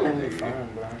 I want a new phone,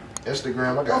 bro.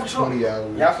 Instagram, I Oh, got for sure. 20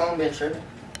 hours. Y'all phone been tripping?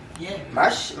 Yeah. My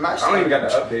I don't even got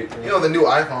the update. You know the new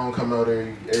iPhone come out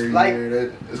every Like- year.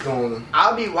 That it's going.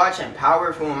 I'll be watching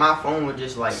Powerful and my phone would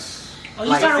just like. Oh, you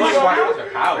Like, started see, watching why- Power?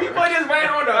 Power. We put this man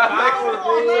on the Oh,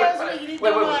 power. last week, you didn't Wait,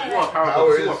 do you all want that. power?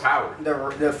 Power You want is-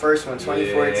 power? The first one,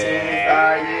 2014,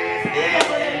 Yeah. 5 years.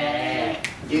 Yeah.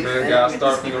 You Man, feel gotta me?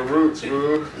 start from the roots,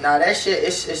 bro. Nah, that shit,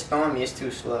 it's throwing me. It's too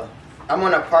slow. I'm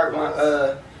on a part when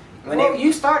Well, they.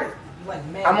 you started like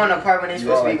man. I'm on a part when they You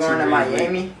supposed all to be like going to 2 days late.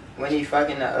 Miami. When he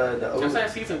fucking the I'm old. saying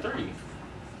season 3.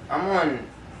 I'm on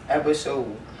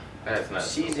episode That's not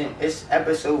season. It's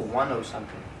episode 1 or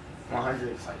something. 100.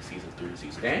 It's like season 3,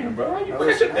 season Damn, bro. You No,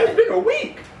 it's it's not. been a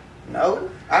week. No,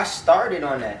 I started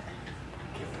on that.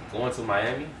 Going to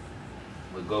Miami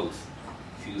with Ghost.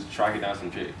 She was tracking down some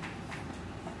chick.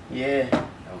 Yeah. That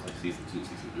was like season 2,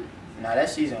 season 3. Nah,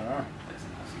 that's season 1. That's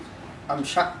not season I'm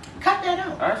trying. Cut that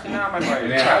out. 1. Actually, now I might write it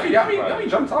Man, down. y'all be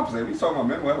jump topics. We talking about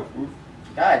mental health, fool.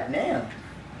 God damn.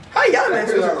 How y'all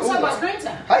mental Let's health? talk about screen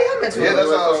time. How y'all mental Yeah, health?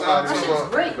 that's all That I'm shit's talking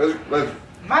about. great. Let's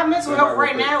My mental Let's health not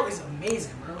right real now is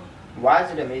amazing, bro. Why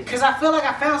is it amazing? Because I feel like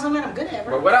I found something I'm good at,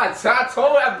 But bro. what I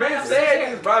told, I've been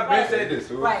saying this, bro. I've been saying this,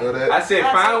 fool. Right. So that, I said,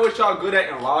 That's find it. what y'all good at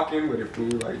and lock in with it, fool.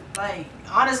 Like,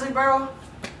 honestly, bro,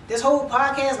 this whole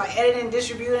podcast, like editing,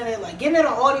 distributing it, like getting it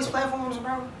on all these platforms,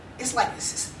 bro, it's like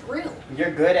this is thrill.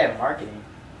 You're good at marketing.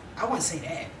 I wouldn't say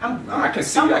that. I'm. Nah, I can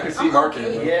see marketing,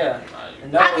 okay. bro. Yeah.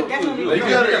 No. I can definitely. Like, you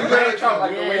gotta- can you branch gotta- out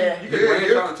like the way you can Yeah, branch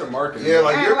you're- out into marketing. yeah,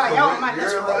 like I ain't you're, like, y'all on my you're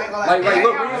mental, I ain't gonna Like, lie.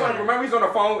 look, Y'all- remember he's on the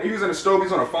phone, he was in the stove,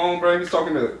 he's on the phone, bro. He's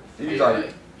talking to, he's Yeah,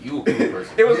 like, you a cool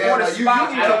person. it was yeah, more the like, you spot.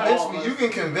 can convince me. You can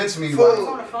convince me. Fool. He's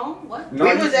on the phone? What? No,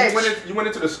 We you, was at- you went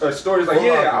into the stories like, Hold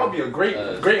on. yeah, I'll be a great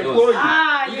it employee. was-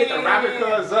 Ah, You yeah, get the yeah, rapid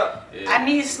yeah. cuz up. Yeah. I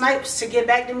need Snipes to get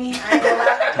back to me. I ain't gonna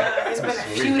lie. It's been a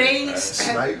few days.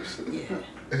 Snipes. Yeah.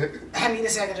 I need a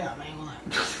second job. I ain't gonna lie.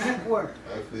 Word.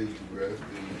 I feel you, bro. I feel you.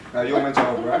 Now you mental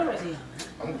health, What bro. the rest of y'all, man?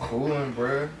 I'm cooling,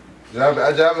 bro.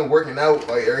 I just been working out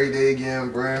like every day again,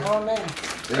 bro. Oh man.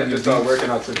 I just started working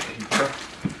out today.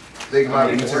 Think my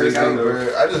I'm beats getting this worked day, out,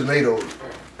 bro. I just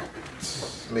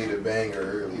made a banger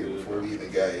earlier before we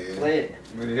even got here. Play it.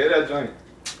 When you hear that joint,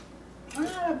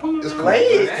 It's cool. Play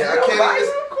it. I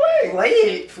can't. Play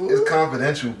it, fool. It's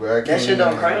confidential, bro. I can't That shit don't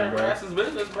even- crank. Bro, that's his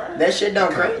business, bro. That shit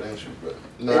don't crank. Confidential, bro. It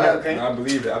No, don't I, crank. I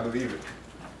believe it. I believe it.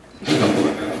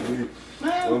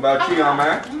 What about you, young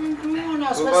man?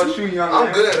 What about you, young man?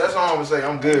 I'm good. That's all I'm gonna say.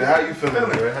 I'm good. How you feeling,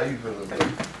 bro? How you feeling,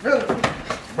 bro?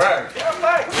 Bro,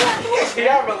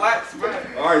 Y'all relax, bro.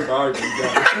 alright, bro.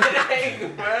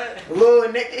 Dang, bro.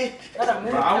 Little nigga.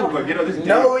 Bro, I was gonna get on this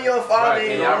Know who your father Right, is,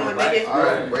 can y'all little relax? nigga. All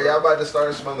right, bro. Y'all about to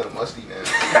start smelling musty now.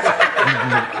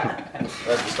 About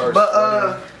to start But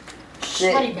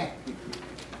sweating. Sweaty shit. back.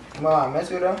 My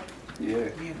mental though. Yeah.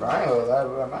 Bro, I ain't gonna lie,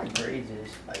 bro. My grades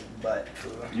is like butt,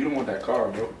 bro. You don't want that car,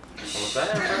 bro.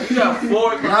 You got 4.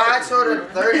 No, I told her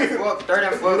third and fourth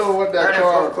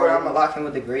quarter, I'm locked in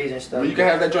with the grades and stuff. But you can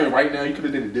have that joint right now. You could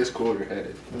have did it this quarter, had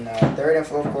it. No, third and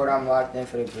fourth quarter, I'm locked in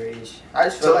for the grades. I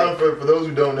just feel So like. for those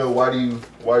who don't know, why you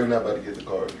not about to get the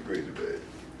car if your grades are bad?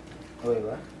 Wait,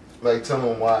 what? Like, tell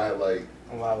them why. Like,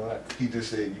 Why what? he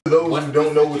just said. For those who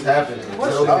don't know what's happening,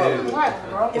 tell them.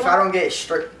 If I don't get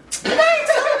straight.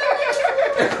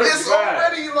 It's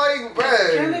already like,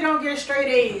 Kelly bad. don't get straight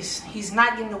A's. He's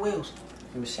not getting the wheels.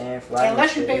 I'm saying, fly.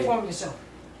 Unless you pay for them yourself.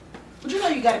 But you know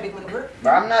you got a big money, bro.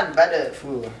 Bro, I'm not better at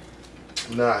food.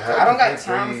 Nah, I don't got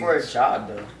time for a job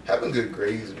though. Having good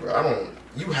grades, bro. I don't.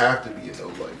 You have to be in no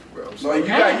life, bro. I'm No, sorry. you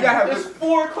got to have There's this.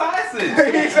 4 classes.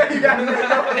 He said you got to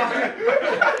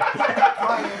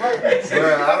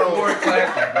Bro, I don't. 4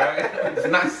 classes, bro. It's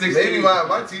not 16. Maybe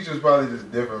my teacher's probably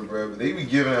just different, bro. But they be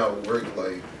giving out work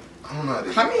like I don't know how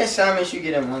they. How many assignments you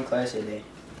get in one class a day?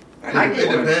 I It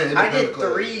get depends. I get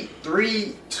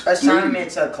three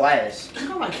assignments a class. You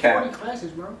got like Cap. 40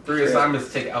 classes, bro. 3 assignments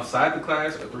to take outside the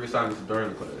class or 3 assignments during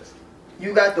the class?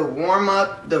 You got the warm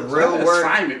up, the real That's work.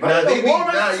 assignment, bro. Nah, they be,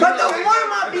 But nah, you the know,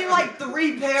 warm up be like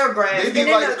 3 paragraphs, They and be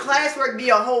then like- the classwork be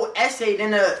a whole essay, then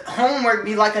the homework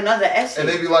be like another essay. and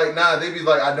they be like, nah, they be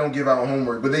like, I don't give out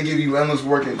homework, but they give you endless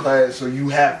work in class, so you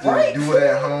have to Right. do it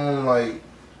at home, like.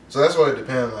 So that's why it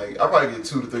depends. Like, I probably get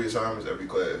 2 to 3 assignments every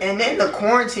class. And then the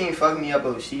quarantine fucked me up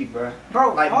OC, bro.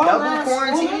 Bro, Like online double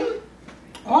quarantine? schooling-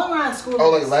 Online school. Oh,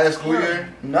 like last school year?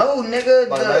 No, nigga.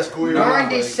 Like last school year? During Like-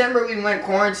 December we went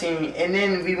quarantine, and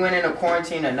then we went into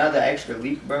quarantine another extra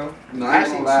week, bro. No, I ain't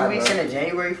Actually, gonna lie, 2 weeks bro. into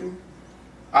January, fool.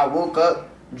 I woke up,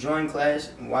 joined class,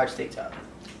 and watched TikTok.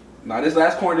 Nah, this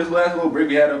last little break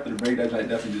we had after the break, that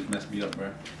definitely just messed me up, bro.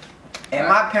 And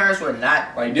my parents were not.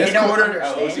 Like they this don't quarter,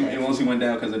 understand it that. mostly went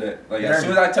down because of that. Like as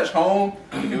soon as I touched home,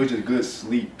 it was just good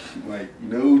sleep. Like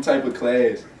no type of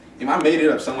class. And I made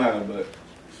it up somehow, but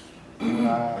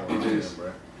Nah. it just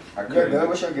I You're couldn't. good.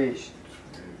 What's your grades?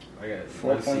 I got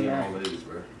 4.9. 1C all A's,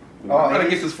 bro. Oh, I gotta A's?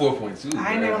 get this 4.2.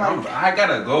 I bro. never like- I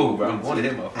gotta go, bro. I'm going to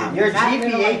hit my phone. Your Not gonna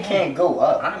GPA like can't go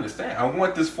up. I understand. I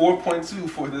want this 4.2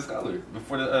 for this color.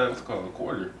 Before the what's it called,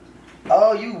 quarter.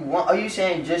 Oh, you want? Are you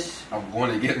saying just? I'm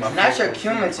going to get my. Not your 4.2.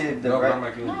 cumulative, though, No, right? not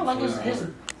my cumulative. No, like his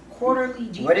quarterly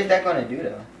G. What is that gonna do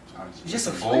though? Just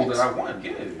a goal flex. that I want.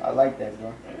 Yeah. I like that,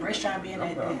 bro. Bryce trying to be in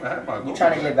I that. have my You goal.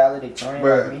 trying to get valedictorian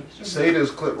like Bruh, me? say this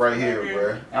clip right here,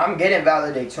 bruh. I'm getting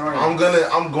valedictorian. I'm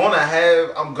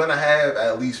gonna have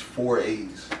at least 4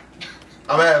 A's.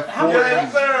 I'm gonna have How 4 many?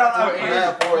 A's. I'm gonna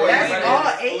have 4 A's. That's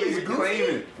all A's, You goofy.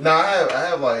 claiming? Nah, I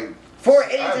have like 4 I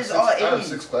A's have is 6, all I have A's.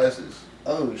 6 classes.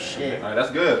 Oh shit. Alright,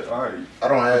 that's good. Alright. I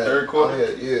don't have Third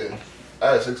quarter? yeah,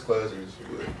 I had 6 classes,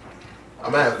 but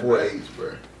I'm gonna have 4 A's,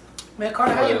 bruh. Man,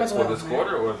 Carter, how you mental For health, this man?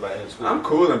 quarter or by end of school? I'm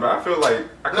cooling, but I feel like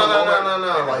I come home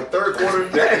No. Like third quarter.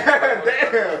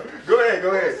 Damn. Go ahead.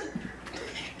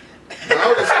 No,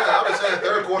 I was saying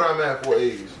third quarter. I'm at 4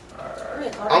 A's. Yeah,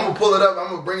 Carter. I'm gonna pull it up. I'm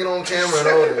gonna bring it on camera and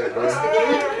all that, bro.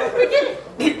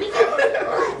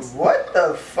 What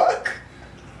the fuck?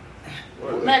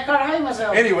 Man, Carter, how you mental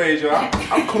health? Anyways, yo,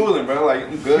 I'm cooling, bro. Like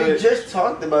I'm You good. just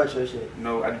talked about your shit.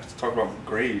 No, I just talked about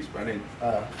grades, but I didn't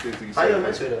physically How say you that.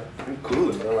 mental though? I'm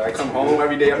cooling, bro. Like, I come home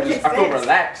every day. I feel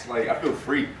relaxed. Like I feel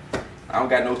free. I don't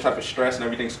got no type of stress and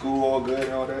everything. School all good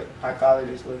and all that. How college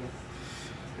is looking?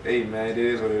 Hey man, it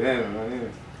is what it is,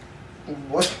 man.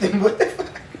 What the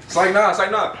fuck? It's like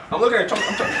nah. I'm looking at.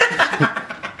 I'm trying.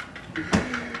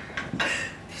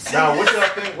 Now,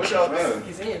 what y'all think?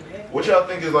 It's in, man. What y'all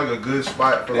think is like a good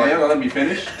spot for Damn, like? y'all let me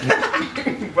finish.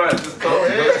 Bro, just Go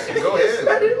ahead. Go ahead.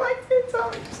 Studied like 10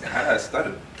 times. I had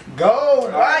studied. Go.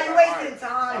 Why you Alright, wasting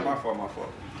alright. My time?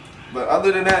 fault. But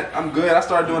other than that, I'm good. I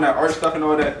started doing that art stuff and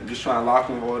all that. I'm just trying to lock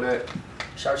in all that.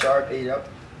 Shout your art page up.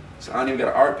 So I don't even got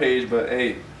an art page, but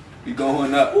hey, we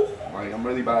going up. Like I'm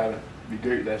really about to be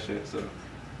great at that shit. So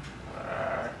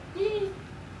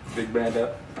big band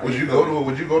up. Would you go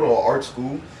to an art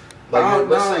school? Like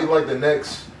let's say like the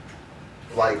next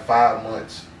like 5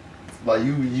 months. Like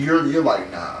you're like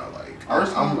nah. Like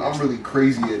I'm really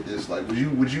crazy at this. Like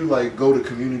would you like go to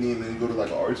community and then go to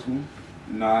like an art school?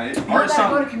 Nah, You art gotta is go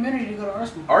something. to community to go to art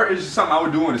school. Art is just something I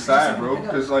would do on the side, bro. Pick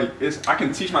up. Cause like I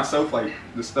can teach myself like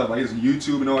the stuff. Like it's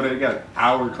YouTube and all that. They got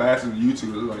hour classes on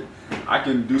YouTube. It's like I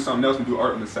can do something else and do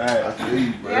art on the I side. feel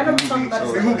you, bro. Yeah, I know what you're talking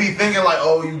about. People be thinking like,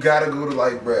 oh, you gotta go to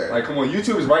like, bruh. Like come on,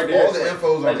 YouTube is right there. all the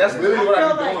info's Like on that's the literally what I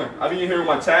be I feel doing. I be in here with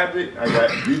my tablet. I got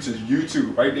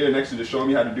YouTube right there next to just showing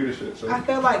me how to do this shit. So I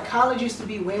feel like college used to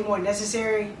be way more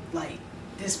necessary, like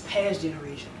this past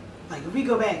generation. Like if we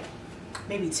go back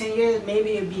maybe 10 years,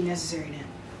 maybe it'd be necessary now.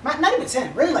 Not even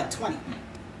 10, really like 20.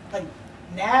 Like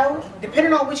now,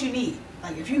 depending on what you need.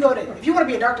 Like if you want to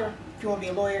be a doctor, if you want to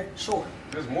be a lawyer, sure.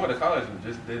 There's more to college than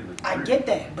just did the degree. I get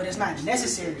that, but it's not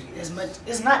necessary as much.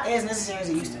 It's not as necessary as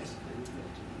it used to.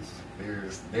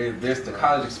 There's the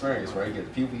college experience, right? You get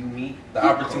the people you meet, the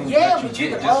opportunities Yeah, that you but you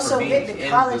get can just also for being get the in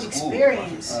college the school.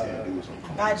 experience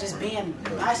by just being a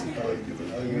bystander.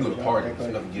 You go to parties, you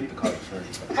never get the college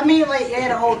experience. I mean, like, yeah,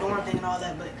 the whole dorm thing and all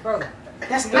that, but bro,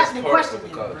 that's not the part question. of the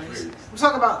Bro. college experience. I'm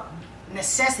talking about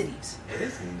necessities. It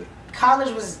is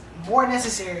College was more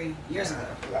necessary years ago.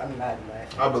 I'm not mad.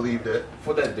 I believe that.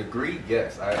 for that degree.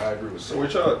 Yes, I agree with So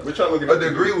that. what y'all looking A at? to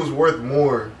degree do? was worth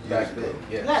more years Back ago. then,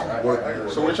 yes. Yeah. I agree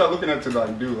with So what that. y'all looking at to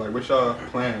like do? Like what y'all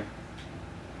plan?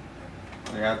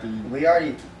 Like after you. We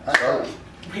already.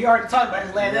 We already talked about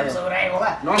this last episode. I ain't gonna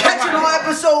lie. No, I'm Catch talking it on about-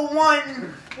 episode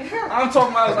 1. I'm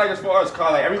talking about like as far as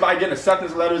college, like everybody getting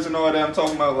acceptance letters and all that. I'm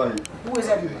talking about like. Who is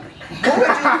everybody?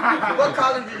 What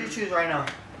college did you choose right now?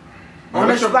 On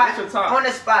the What's your spot. top? On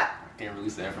the spot. Can't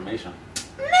release the information.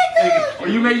 Oh,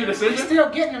 you made your He's decision? still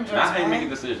getting them Nah, jobs, I ain't make a man.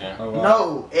 decision. Oh, wow.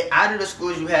 No, out of the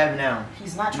schools you have now,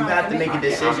 He's not you trying have to make a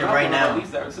commit. decision right I'm not now. gonna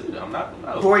release that decision. I'm not.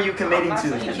 Who are you committing I'm not to?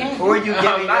 saying that. Who are you giving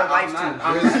your life I'm to?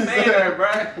 not saying that,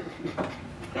 bro.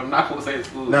 I'm not gonna say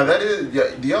school. Now that is, yeah,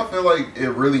 do y'all feel like it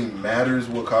really matters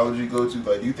what college you go to?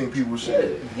 Like, do you think people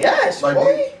should? Yes, Like,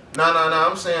 boy. no.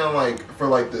 I'm saying like for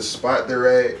like the spot they're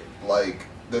at, like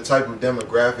the type of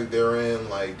demographic they're in.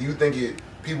 Like, do you think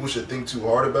people should think too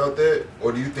hard about that,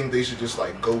 or do you think they should just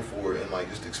like go for it and like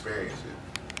just experience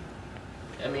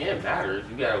it? I mean, it matters.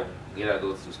 You gotta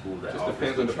go to school that Just offers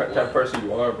depends on the what you type of want. person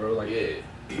you are, bro. Like,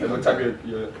 Yeah. like what type of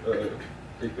your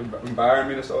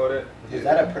environment and all that. Is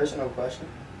that a personal question?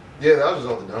 Yeah, that was just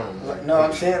on the dome. Like, No,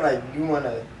 I'm saying like you want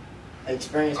to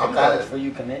experience the I'm college not- before you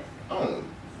commit. I don't,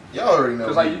 y'all already know.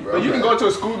 Cause like, me, bro. but you I'm can not- go to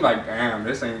a school and like, damn,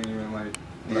 this ain't even like,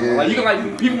 you know, Yeah. like you can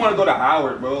like people want to go to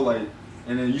Howard, bro. Like,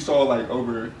 and then you saw like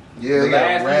over. Yeah, they the got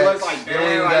last racks. year was like, they don't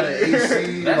even damn, got like- an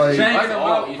AC. That's like, jank. like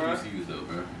all Bro. HBCUs though,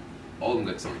 bro. All of them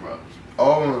got some problems.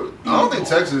 oh, I don't think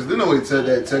Texas. There's no way said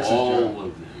that Texas. All John. of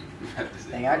them.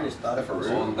 Dang, I just thought of For it.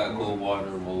 real. All of them got cold water,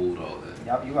 mold, all that.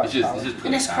 Yup, you got It's just college.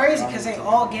 And it's crazy because they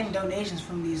all getting donations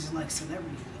from these like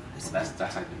celebrities. Though.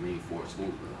 That's like the main four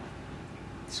schools, bro.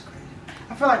 It's crazy.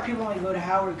 I feel like people only go to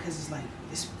Howard because it's like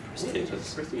it's Yeah, prestigious.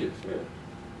 that's prestigious.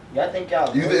 Yeah. Y'all think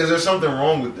y'all? Is there something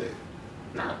wrong with that?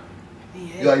 Nah.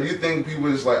 Yeah. Like, do you think people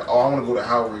is like, oh, I want to go to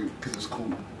Howard because it's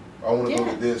cool. I want to go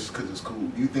Yeah. to this because it's cool.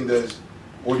 Do you think that's,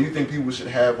 or do you think people should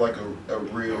have like a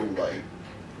real like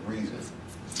reason?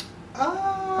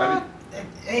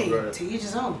 Hey, Right. to each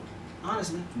his own.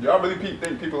 Honestly, Y'all really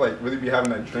think people like really be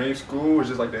having that dream school, or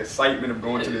just like the excitement of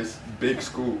going to this big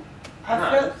school? I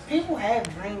Nah. feel people have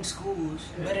dream schools,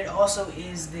 but it also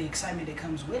is the excitement that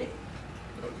comes with it.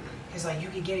 Okay. It's like you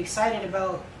could get excited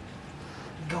about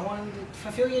going to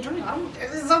fulfill your dream.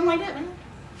 It's something like that, man.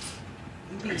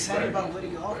 You be excited about what it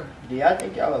can offer. Do y'all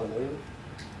think y'all are loyal?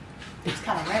 It's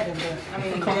kind of random, but I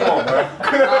mean, Come on, bro.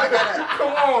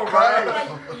 Come on, bro.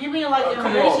 like, you mean like in Come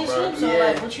on, bro. relationships or Yeah.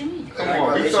 like what you mean? Come Like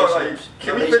on. You saw like, relationships.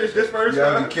 can we finish this first, You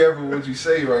gotta bro? be careful what you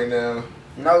say right now.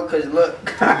 No, cause look,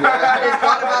 I just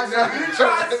thought about something. You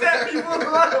trying to set people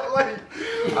up, like.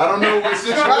 I don't know what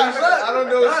situation. I don't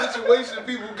know what situation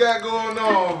people got going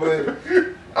on, but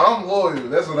I'm loyal.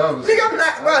 That's what I was. Nigga, I'm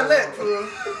not, bro, look,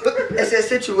 fool. It's a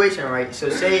situation, right? So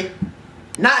say,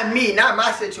 not me, not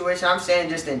my situation. I'm saying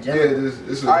just in Yeah, general. this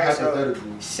is Alright, so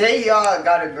hypothetical. say y'all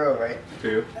got a girl, right?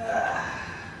 Yeah.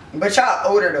 But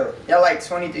y'all older though. Y'all like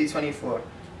 23, 24.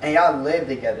 And y'all live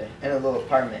together in a little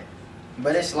apartment.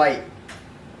 But it's like,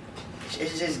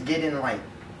 it's just getting like,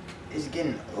 it's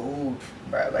getting old,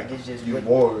 bro. Like it's just, You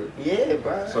bored? yeah,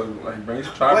 bro. So like, bring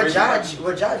try What bring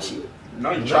y'all cheat?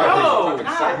 No, you try No. to bring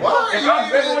some type of Why excitement. If are I'm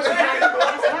you living with even-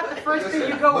 her, It's not the first thing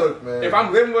you go with. Look, man. if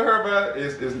I'm living with her, bro,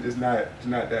 it's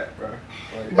not that, bro.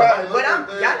 Like, Bro, Look but at I'm,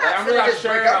 that. y'all like, not I'm really finna not just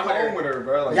break sharing up a with home her. with her,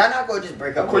 bro. Like, Y'all not gonna just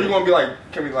break of up course with you her. gonna be like,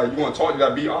 can we like, you gonna talk? You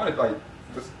gotta be honest. Like,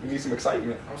 you need some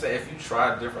excitement. I'm saying if you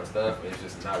try different stuff, it's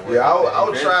just not working. Yeah,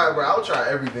 I'll try, bro. I'll try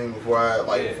everything before I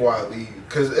leave,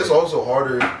 because it's also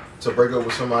harder to break up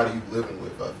with somebody you living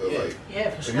with. I feel like Yeah,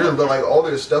 for if sure. you're like all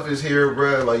this stuff is here,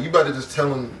 bro. Like you better just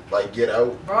tell him like get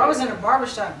out. Bro, I was in a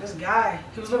barbershop. This guy,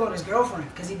 he was living with his girlfriend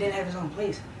because he didn't have his own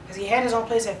place. Because he had his own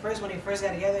place at first when they first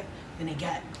got together, then they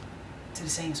got to the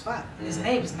same spot. His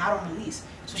name is not on the lease,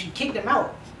 so she kicked him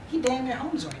out. He damn near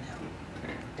homeless right now.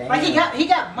 Damn. Like he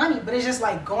got money, but it's just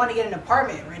like going to get an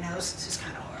apartment right now. It's just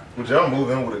kind of hard. Would y'all move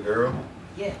in with a girl?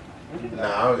 Yeah,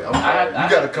 Nah, you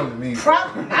gotta come to me.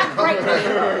 Probably not right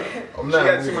now. I'm She not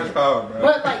got too much power, bro.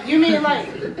 But like, you mean like,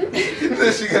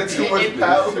 She got too much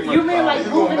power. you mean like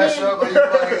You gonna moving mess in? up like you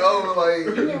like, oh,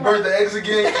 like you burnt the eggs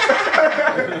again?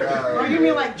 Or you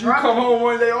mean like You come dropping? home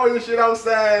one day, all your shit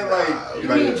outside, You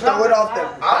mean like. Throw it off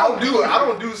the. I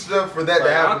don't do stuff for that to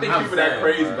Like, I don't happen. think people that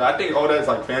crazy, but I think all that's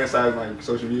like fantasized like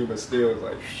social media, but still it's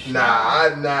like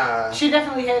Nah. She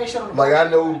definitely had this shit on the Like I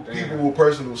balcony. know people with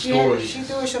personal stories. She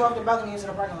threw her shit off the balcony into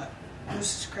the parking lot.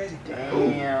 This is crazy.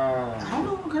 Damn. I don't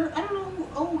know who her. I don't know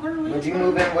who owned her. Would you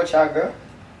move in with y'all girl?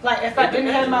 Like if I didn't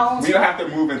have my own we don't spot, have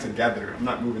to move in together. I'm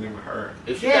not moving in with her.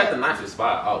 If she Yeah. got the nicest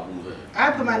spot, I'll move in.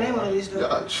 I put my name on the list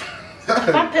though.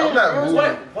 I'm not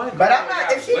moving. But I'm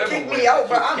not. If she kick me out,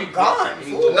 bro, I'm gone.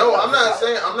 Fool. No, I'm not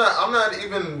saying I'm not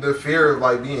even the fear of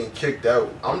like being kicked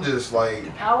out. I'm just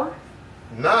like, Power?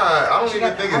 nah, I don't She even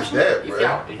got think the it's option? that, If bro.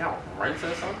 y'all rent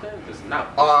or something, it's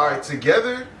not. Alright,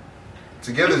 together's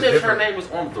Even if her different. name was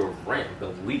on the rent, the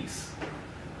lease,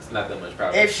 it's not that much power.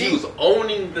 If If she she- was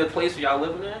owning the place where y'all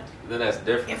living in, then that's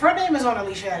different. If her name is on the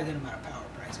lease, she had a good amount of power,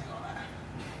 bro. I ain't gonna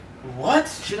lie. What?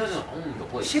 She doesn't own the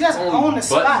place. She doesn't Only own the but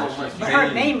spot, so much but her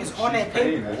pain. name is on that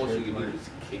paper. That's All she just can do like- is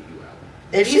kick you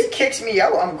out. If she kicks me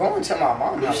out, I'm going to my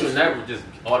mom's You house. should never just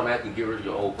automatically get rid of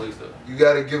your old place though. You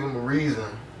gotta give them a reason.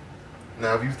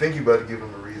 Now, if you think you about to give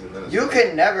them a reason, then it's You like-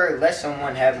 could never let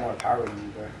someone have more power than you,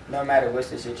 bro. No matter what's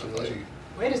the situation.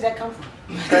 Where does that come from?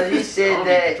 Because he I said don't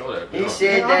that control that, he bro.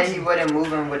 said that he wouldn't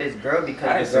move in with his girl I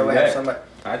because his didn't girl would say have that. so much.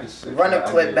 I just Run a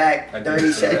clip back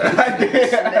 30 seconds.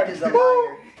 This nigga's a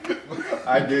liar.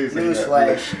 I did say that.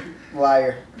 Newsflash,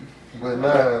 liar. But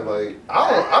nah, like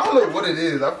I don't know what it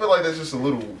is. I feel like that's just a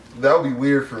little. That would be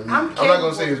weird for me. I'm I'm not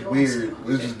gonna say it's capable of doing weird. stuff.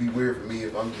 It'd just be weird for me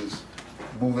if I'm just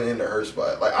moving into her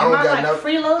spot. Like I Am don't I, got like,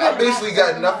 nothing. freeloading? I basically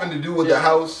got Am nothing to do with the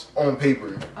house on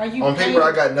paper. Are you On paper, paying-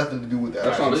 I got nothing to do with that.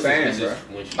 That's house. what I'm saying, This is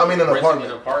bro. when she's I mean, an renting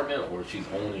apartment. an apartment or she's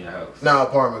owning a house. Nah,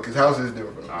 apartment, because house is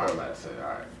different from I'm apartment. about to say,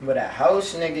 alright. But a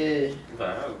house, nigga, The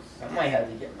house. I might have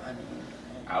to get money.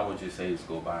 I would just say just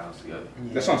go buy a house together.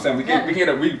 That's what I'm saying. We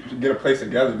get a place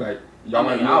together. Like y'all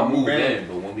I mean, might I'll move move in. in,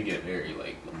 but when we get married,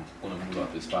 like I'm gonna move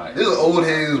off this spot. There's old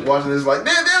heads watching this like,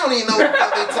 they don't even know what the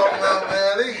fuck they talking about,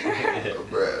 man. They,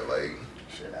 bruh, like,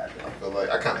 Shit, I I feel like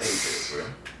I kind of hate this,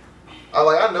 bro.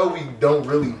 I know we don't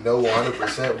really know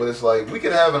 100%, but it's like we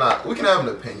can have an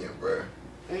opinion, bro.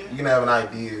 We can have an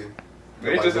idea. It's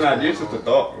Like, just an what's idea, it's just a going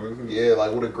thought. Bro. Yeah,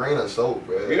 like with a grain of salt,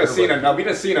 bro. We done seen enough. We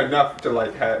done seen enough to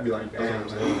like be like, That's what damn. I'm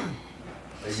saying.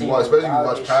 Like, Seen you watch, especially if you wild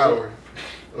watch as Power.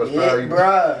 Watch Yeah, Power, you-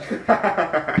 bruh.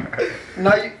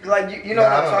 No, you know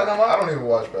what I'm talking I about? don't even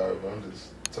watch Power, bro. I'm just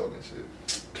talking shit.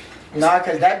 Nah,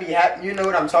 cause that be happening. You know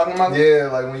what I'm talking about? Yeah,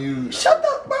 like when you. Shut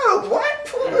up, bro. What?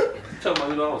 Tell me,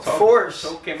 you know, what I'm talking. Force.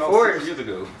 Show came out Force. 6 years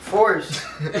ago. Force.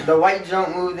 The white jump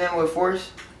moved in with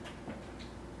Force.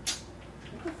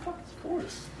 What the fuck is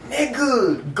Force?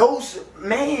 Nigga, Ghost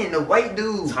man, the white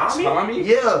dude. Tommy? Tommy?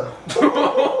 Yeah.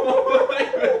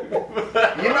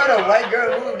 You know the white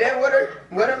girl moved in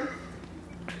with him?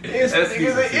 This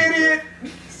nigga's an idiot.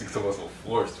 Six of us on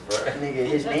Force, bro. Nigga,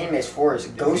 his name is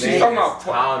Forrest. Ghost He's name. talking about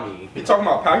Tommy. He talking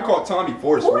about Power. He called Tommy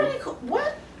Force. Who Bro. are you?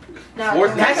 What? Nah, Force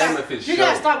is the that's- name of his you show.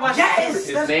 gotta stop watching. Yes!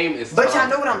 His name is But y'all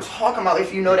Tommy. know what I'm talking about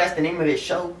if you know that's the name of his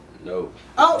show. No.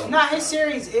 Oh, nah, his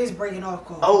series is breaking off.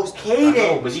 Cole. Okay I know,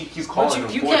 then. but he's calling But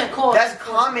him you Force. can't call. That's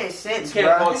common sense, You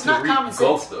can't bro. call It's not Tariq common sense.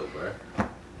 Ghost though, bro.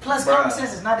 Plus, Bruh. common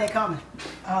sense is not that common.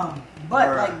 But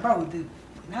Bruh. like, bro,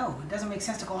 no, it doesn't make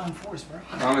sense to call him Force, bro.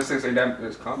 Common sense ain't that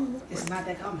it's common. It's not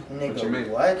that common. What you mean? Nigga,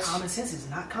 what? Common sense is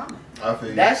not common. I feel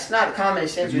you. That's not common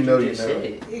sense If you what know, you you just know.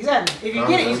 said. Exactly. If you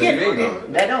get it, you Common get sense it. ain't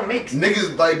Okay. That don't make sense.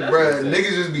 Niggas like, That's bruh, what I'm saying.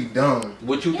 niggas just be dumb.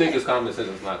 What you think is common sense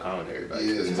is not common to everybody.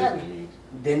 Yeah. That's just Exactly. what it means.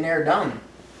 Then they're dumb.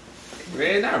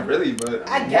 Man, not really, but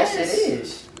I Yes, guess it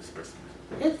is.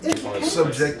 It's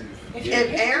Subjective. If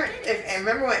Aaron, and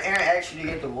remember when Aaron asked you to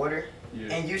get the water,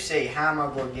 yeah. and you say, "How am I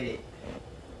gonna get it?"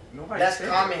 Nobody That's said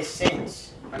common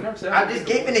sense. that. I never said. I just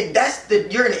gave it. That's the.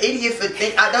 You're an idiot for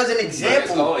think. That was an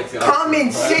example. always y'all Common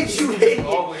two, sense, you It's idiot.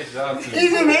 always y'all two.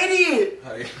 He's an idiot.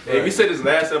 Hey, we said this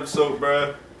last episode,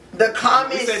 bro. The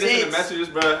common We said this in the sense. messages,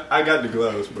 bro. I got the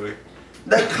gloves, bro.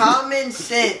 The common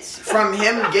sense from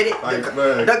him getting Like, the,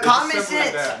 bruh, the it's common simple as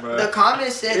sense. that, bruh. The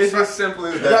common sense. It's from- as simple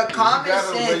as the that. common But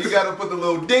sense. you gotta put the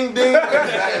little ding ding in the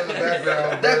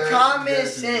background. The bruh. common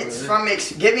Yes, sense bruh.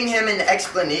 from giving him an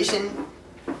explanation.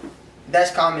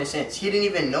 That's common sense. He didn't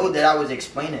even know that I was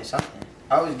explaining something.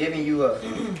 I was giving you a.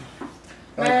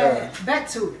 Man, back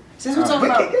to it. Since we talk we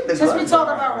about can get this since we right. talk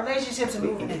about relationships and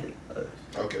moving in,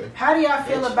 Okay. how do y'all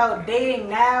feel about dating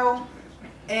now,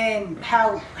 and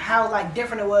how like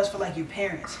different it was for like your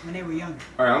parents when they were younger?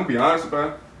 All right, I'm gonna be honest,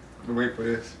 bro. Wait for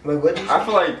this. Wait, what did you say? I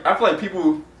feel like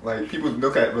people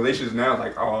look at relationships now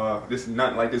like, oh, this is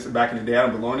not like this back in the day. I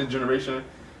don't belong to this generation.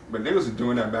 But they was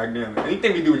doing that back then. Like,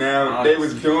 anything we do now, they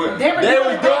was doing. They was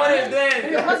doing it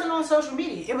then. It wasn't on social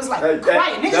media. It was like That-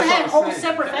 quiet. Niggas that's had what whole I'm saying.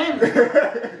 separate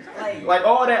families. Like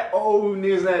all that, oh,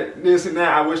 this and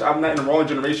that. I wish I'm not in the wrong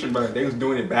generation, but they was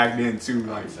doing it back then too.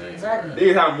 Like Exactly.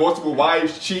 they have multiple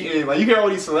wives cheating. Like you hear all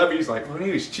these celebrities like, oh,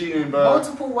 they was cheating, bro.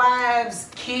 Multiple wives,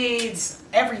 kids,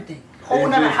 everything. Whole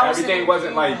And nother just house. everything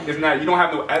wasn't like it's not. You don't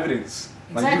have no evidence.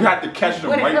 Like Exactly. you have to catch them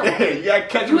What it right look. there. You gotta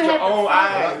catch them You with your have to own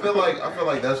find eyes. I feel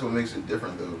like that's what makes it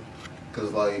different though,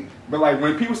 cause like. But like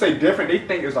when people say different, they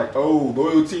think it's like, oh,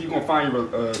 loyalty. You gonna find your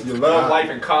love life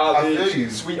in I college, feel you.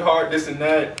 sweetheart, this and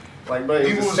that. Like, but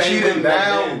People was cheating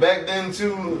now, back then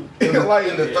too, in the, like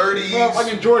in the 30s.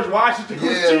 Like in George Washington was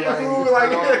Yeah, cheating, like, fool, you know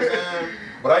like, what I'm saying?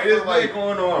 But I like this feel like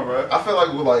going on, bro. I feel like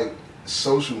with like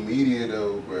social media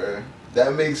though, bruh,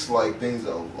 that makes like things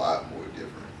a lot more different.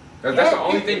 That's the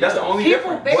only thing. That's the only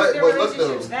People difference. base their But look,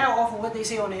 relationships though. now off of what they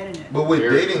see on the internet. But with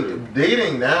Very true.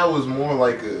 dating now is more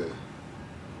like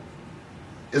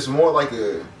it's more like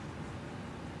a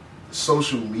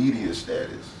social media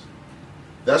status.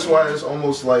 That's why it's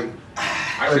almost like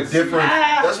I a could see different.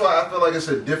 that. That's why I feel like it's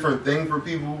a different thing for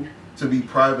people to be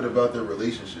private about their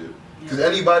relationship. Because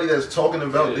anybody that's talking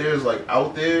about Yeah. theirs like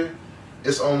out there,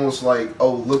 it's almost like,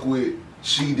 oh, look what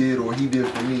she did or he did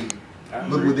for me.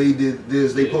 Look what they did.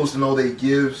 This they Yeah. posting all their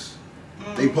gifts.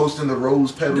 They posting the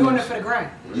rose petals. Doing it for the grind.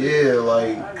 Yeah,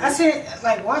 like I said,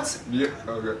 like, once. Yeah.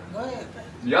 Okay. Go ahead.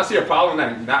 Y'all see a problem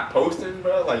that not posting,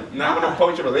 bro? Like not gonna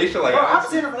post your relationship. Like Bro, I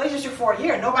was in a relationship for a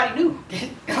year. Nobody knew.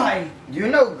 Like, You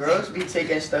know, girls be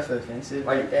taking stuff offensive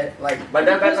like that. Like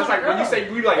that's like when you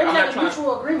say you like it I'm was not like a trying.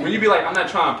 mutual agreement. When you be like I'm not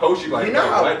trying to post you, like you know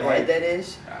bro, how what? bad Like, that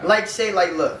is. Like say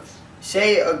like look,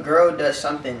 say a girl does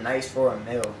something nice for a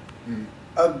male. Mm.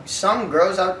 Some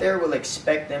girls out there will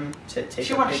expect them to take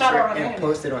She a want a picture shout out on the and internet.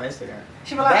 post it on Instagram.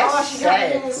 She be like, That's oh, she got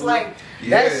sad, this. fool. Like, yeah,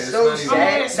 That's it's so not even- I'm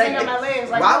over there sad. swinging Like, my legs.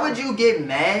 Like, why no. would you get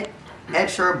mad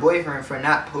at your boyfriend for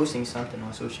not posting something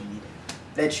on social media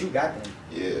that you got them?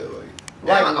 Yeah, like.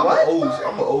 Like, I'm what?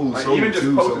 I'm an old Like, soul even just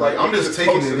too, post- so like I'm even just just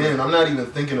taking posting it it. in. I'm not even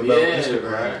thinking about Yeah,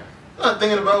 Instagram. right. I'm not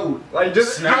thinking about Like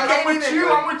just Snap. I'm with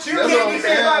you. I'm with you. That's what I'm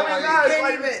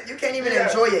saying, You can't even Yeah.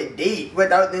 enjoy a date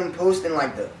without them posting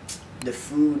like the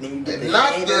food and you get the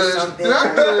not shade or something.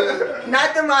 not the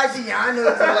Not the Maggianos or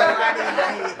like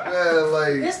Friday night. yeah,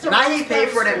 like It's the Now he most paid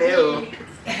for the meal.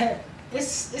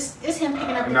 It's him picking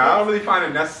up the Nah, I don't bill. really find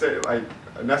it necessary, like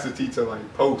a necessity to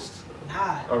like post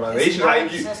Nah, a it's relationship. not a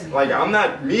Like, necessity.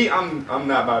 I'm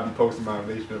not about to be posting my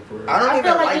relationship for. I don't I even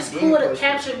feel like like it's being cool to posted.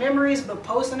 capture memories, but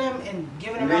posting them and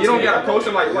giving them Man, out you to don't gotta everybody. post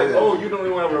them like Yeah. oh you don't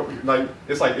really want to like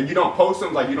it's like if you don't post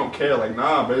them like you don't care like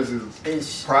nah but it's just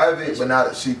It's private but not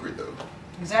a secret though.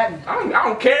 Exactly. I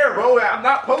don't care bro I'm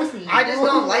not posting you. I just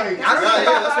don't like it. I don't Yeah, think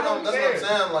yeah, that's what I'm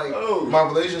saying. Like Oh. my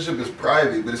relationship is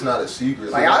private, but it's not a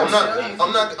secret. Like, Like, I'll show you.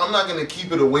 I'm not gonna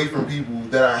keep it away from people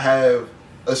that I have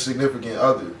a significant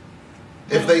other.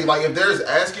 If they like, if they're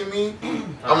asking me,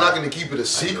 I'm not gonna keep it a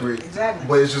secret, Exactly.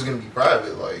 but it's just gonna be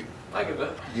private. Like I get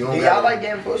that. you Do don't. y'all gotta- like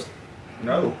getting posted?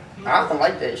 No. I don't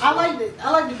like that shit. I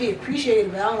like to be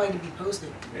appreciated, but I don't like to be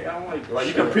posted. Yeah, I don't like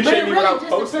you can But appreciate it me really without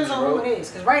just posting depends on who bro. it is.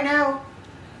 Because right now,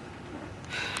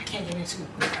 I can't get into it.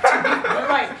 But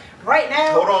like right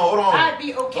now, Hold on. I'd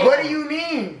be okay. What do you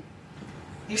mean?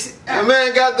 You see, The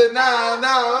man got the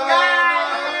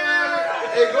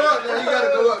Hey, go up, man. You gotta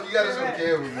go up. You gotta show the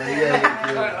camera, man. You gotta show the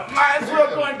camera. Might as well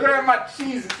go and grab my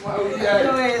cheeses.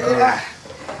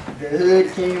 The hood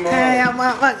came on.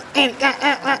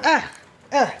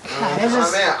 My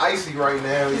man, icy right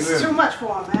now. This You is hear too me? much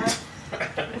for him,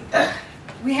 man.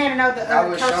 We handing out the I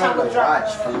was couch showing taco the drop,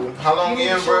 watch, fool. How long you need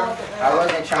in, to bro? show up the, I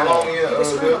wasn't trying How long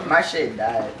to. in? Bill? My shit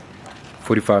died.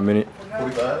 45 minutes.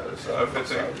 45. So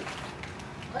 15.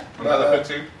 Another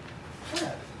 15.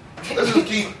 Let's just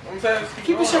keep.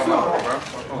 Keep the shit flowing.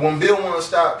 When Bill wanna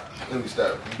stop, let me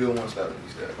stop. When Bill wanna stop, let me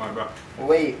stop. Fine, bro.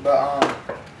 Wait, but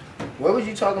what was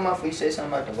you talking about before you said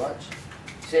something about the watch?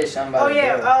 You said something about Oh the bill.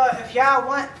 yeah, if y'all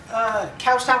want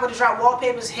couch taco to drop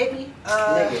wallpapers, hit me.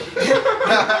 Nigga.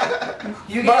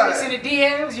 You But- get this in the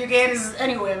DMs, you get this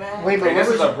anywhere, man. Wait, but Hey, what this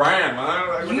was is a you? brand, man.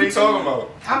 Like, what You they too. talking about?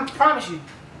 I promise you.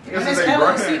 When This this is a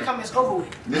LLC brand. come, it's over with.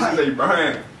 This is a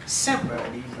brand. Simple. Nah,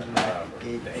 bro.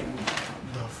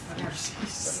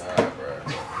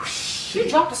 You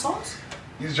dropped the sauce?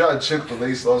 He's trying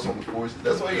Chick-fil-A sauce on the force.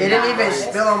 That's why It you. didn't even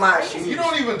spill on my shoes. You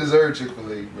don't even deserve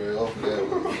Chick-fil-A, bro. Off of that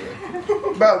one, bro.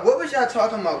 Bro, what was y'all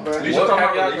talking about, bro? You should What talk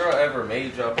have about y'all girl ever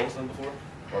made y'all posting before?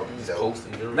 Just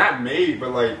posting. Not me,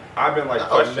 but like I've been like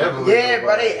questioning. Yeah,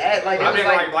 bro, they act like I've been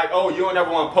like, oh, you don't ever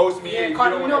want to post me. Yeah, you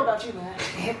Carter, don't we know wanna... about you, man.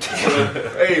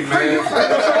 Hey, man.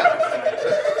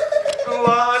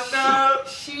 Locked up.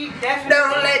 She definitely.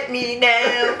 Don't let me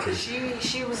down.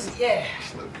 She was, yeah.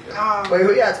 Wait,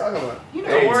 who y'all talking about? You know,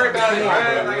 Don't worry about it,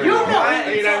 man. Like,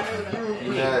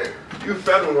 you know. You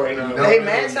federal right now. Hey,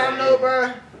 man, time though,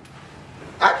 bro.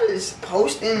 I just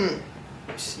posting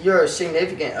your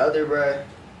significant other, bro.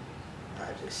 I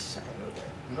just ain't no that.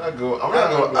 I'm not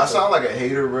going. I sound like a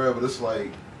hater, bro, but it's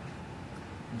like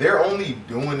they're only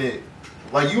doing it.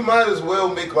 Like you might as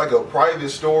well make like a private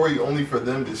story only for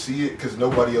them to see it, because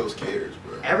nobody else cares,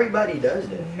 bro. Everybody does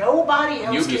that. Nobody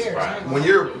else You be cares. surprised. When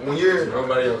you're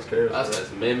Nobody else cares.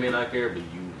 That's men may not care, but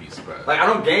you be surprised. Like I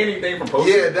don't gain anything from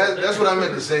posting. yeah, that's what I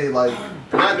meant to say. Like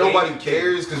not nobody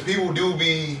cares, because people do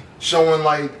be showing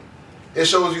like it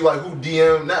shows you like who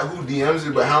DMs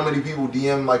it, but how many people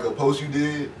DM like a post you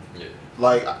did. Yeah.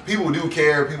 Like people do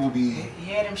care. People be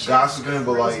Them shit gossiping,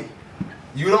 but crazy. like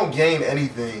you don't gain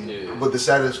anything Yeah. but the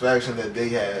satisfaction that they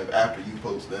have after you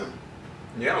post them.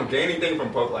 Yeah, I don't gain anything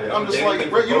from post. Like I'm just like,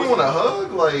 bro, you don't want to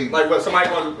hug, like what somebody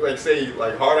want to like say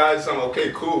like hard eyes something.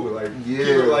 Okay, cool. Like Yeah.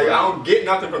 people, like I don't get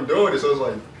nothing from doing it. So it's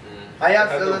like How y'all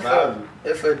That's feel no value.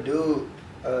 if a dude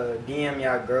DM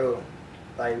y'all girl?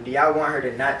 Like, do y'all want her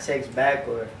to not text back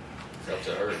or? It's up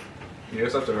to her. yeah,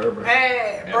 it's up to her, bro.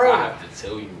 Hey, If bro. I have to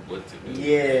tell you what to do.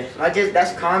 Yeah,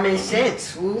 that's common sense,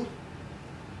 fool.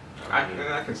 I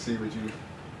can see what you.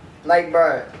 Like,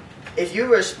 bro, if you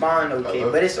respond, okay,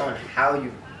 Hello? but it's on how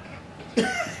you.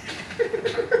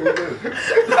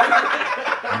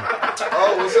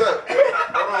 oh, what's up?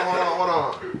 Hold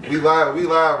on. We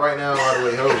live right now all the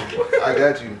way home. I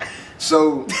got you.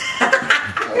 So,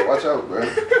 watch out, bro.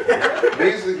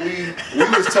 Basically, we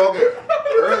was talking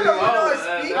earlier.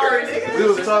 We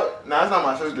was talking. Nah, it's not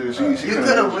my sister. She You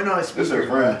could have went on This speaker, her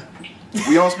friend.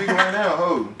 We on speaker right now,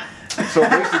 ho. So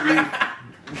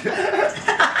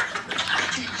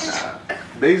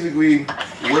basically,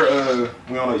 we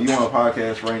on a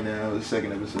podcast right now, the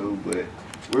second episode, but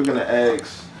we're gonna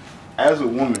ask, as a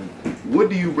woman, what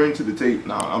do you bring to the table?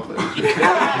 Nah, I'm playing.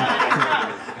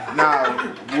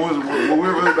 What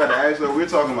we're really about to ask though, we're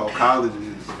talking about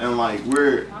colleges, and like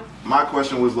my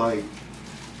question was like,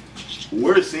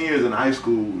 we're seniors in high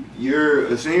school. You're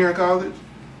a senior in college?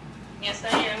 Yes,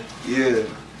 I am. Yeah.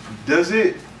 Does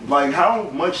it, like, how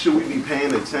much should we be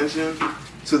paying attention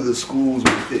to the schools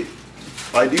we pick?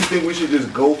 Like, do you think we should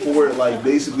just go for it, like,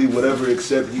 basically whatever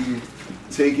except you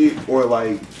take it? Or,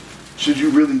 like, should you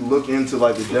really look into,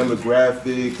 like, the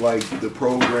demographic, like, the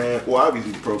program? Well,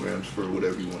 obviously the programs for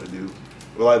whatever you want to do.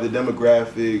 But, like, the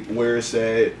demographic, where it's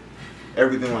at,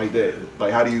 everything like that.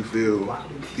 Like, how do you feel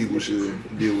people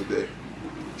should deal with that?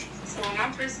 So in my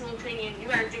personal opinion, you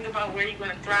gotta think about where you're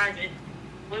gonna thrive in,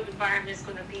 what environment is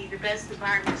gonna be the best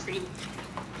environment for you.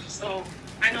 So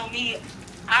I know me,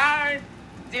 I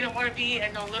didn't want to be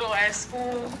at no little ass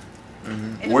school.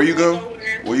 Mm-hmm. Where you go?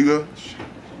 Where you go?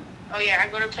 Oh yeah, I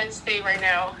go to Penn State right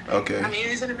now. Okay. I mean,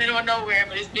 it's in the middle of nowhere,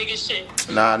 but it's big as shit.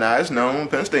 Nah, it's known.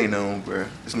 Penn State known, bro.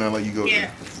 It's not like you go Yeah.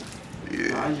 there.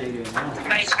 Yeah.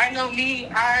 Like, I know me,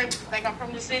 I'm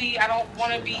from the city. I don't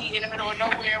want to be in the middle of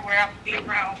nowhere where I'm being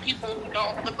around people who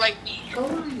don't look like me.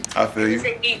 I feel you.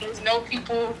 There's no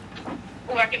people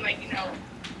who I can,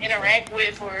 interact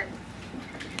with or,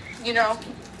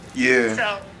 Yeah.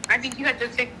 So I think you have to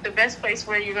pick the best place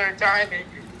where you're going to thrive in.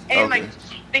 And, Okay.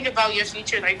 think about your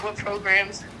future, like, what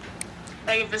programs.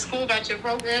 Like, if the school got your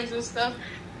programs and stuff,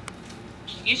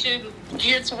 you should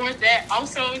gear towards that.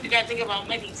 Also, you got to think about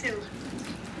money, too.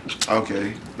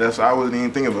 Okay. I wasn't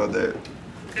even thinking about that.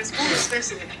 The school is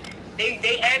expensive.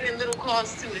 They add in little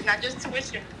costs too. It's not just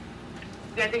tuition.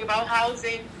 You gotta think about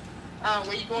housing,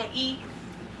 where you gonna eat.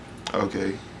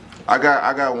 Okay. I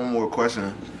got one more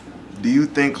question. Do you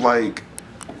think, like,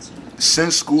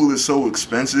 since school is so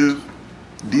expensive,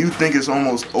 do you think it's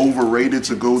almost overrated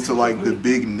to go to, like, the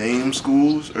big name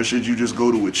schools, or should you just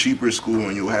go to a cheaper school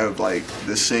and you'll have, like,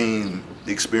 the same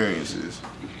experiences?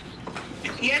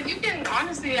 Yeah, you can,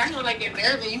 honestly, I know, like, in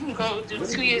Maryland, you can go do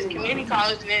 2 years community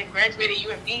college and then graduate at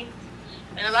UMD.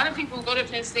 And a lot of people who go to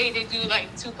Penn State, they do,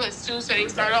 2+2, so they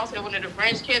start off at one of the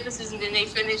branch campuses and then they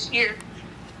finish here.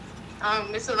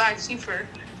 It's a lot cheaper.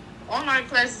 Online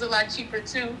classes is a lot cheaper,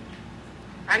 too.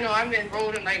 I know I'm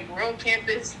enrolled in, World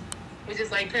Campus, which is,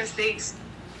 Penn State's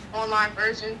online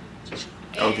version.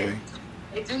 And Okay.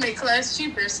 they do make class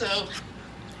cheaper, so...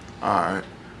 Alright.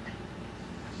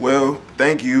 Well,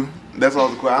 thank you. That's all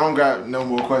the questions. I don't got no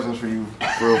more questions for you,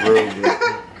 for real,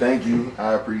 but thank you.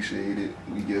 I appreciate it.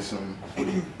 We get some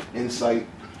insight.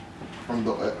 from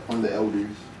the elders.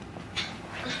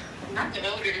 Not the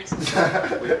elders.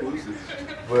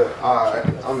 But alright,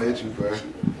 I'm gonna hit you, bro.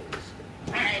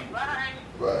 Alright, bye.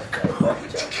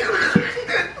 Bye.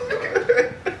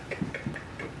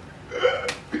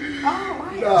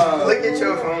 Look at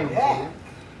your phone. Yeah.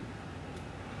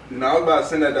 No, I was about to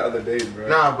send that the other day, bro.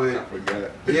 Nah, but I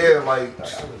forgot. yeah, like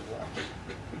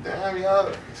damn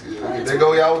y'all. There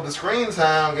go y'all with the screen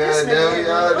time, goddamn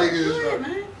y'all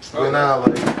niggas. But now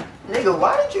like Nigga,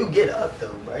 why did you get up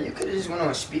though, bro? You could have just went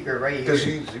on speaker right here. because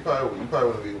you probably wouldn't be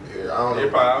able to hear. I don't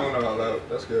know. I don't know how loud.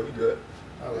 That's good. We good.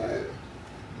 Oh, Yeah.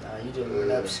 Nah, you just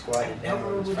went up, squatted Never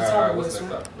down. with the Alright, top what's was, next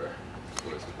man. topic, bro?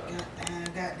 What's next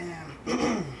topic?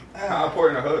 Goddamn. How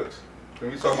important are hugs?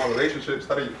 When we talk about relationships,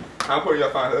 how important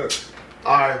y'all find hugs?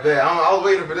 Alright, man. I was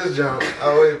waiting for this jump.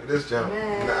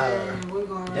 Man, we're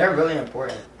going. They're really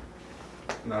important.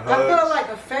 No, I hugs. feel like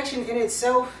affection in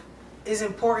itself is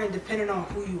important depending on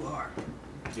who you are.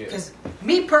 Yeah. Because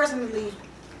me personally,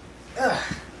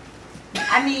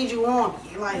 I need you on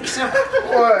me. Like, simple.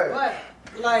 What? But,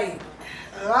 like,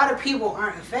 a lot of people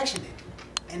aren't affectionate.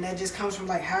 And that just comes from,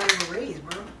 like, how they were raised,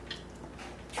 bro.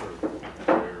 True. Very,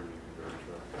 very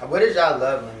true. What is y'all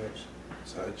love language?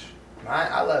 Touch.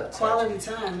 I love touch. Quality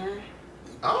time, man.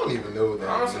 I don't even know that.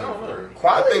 Honestly, I don't know. bro.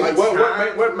 Quality I think Like,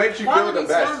 time. what makes you feel Quality the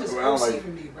best? time is Around, OC like, for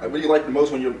me, bro. what do you like the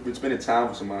most when you're spending time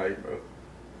with somebody, bro?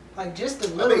 Like, just the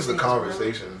I little think it's the things, bro.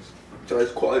 conversations. So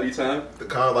it's quality time. The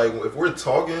like if we're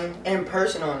talking In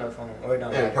person on the phone or no?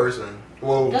 in person.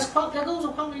 Well, That goes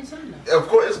with quality time, though. of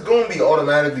course, it's going to be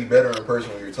automatically better in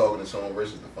person when you're talking to someone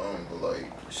versus the phone. But like,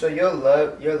 So your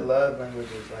love language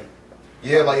is like.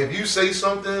 yeah, like if you say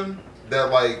something that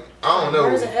like I don't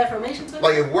Words of know, affirmation to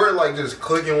like if we're like just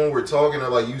clicking when we're talking, or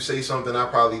like you say something I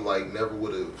probably like never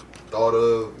would have thought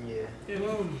of, Yeah.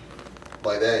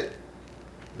 like that.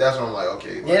 That's when I'm like,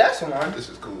 okay, like, Yeah, that's one. this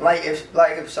is cool. Like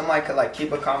if somebody could like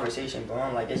keep a conversation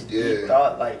going, like it's Yeah. deep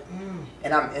thought, like,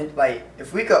 and like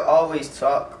if we could always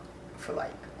talk for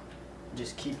like,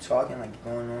 just keep talking, like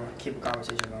going on, keep a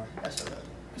conversation going. That's a love.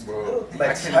 Bro, But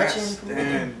I cannot touching,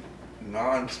 stand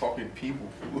non-talking people.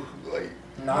 Like,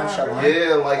 nonchalant.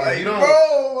 yeah, like if you don't.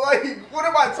 bro, like, what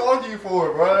am I talking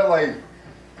for, bro? Like,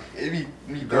 it be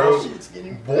me Girls, Shit's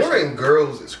getting boring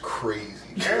girls is crazy.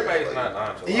 Everybody's not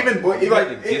nonchalant. Even boy, You like,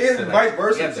 have to it get is to, vice you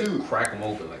versa, have to too. Crack them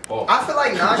open like balls. I feel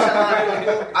like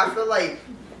nonchalant.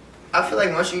 I feel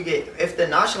like once you get, if the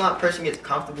nonchalant person gets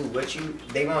comfortable with you,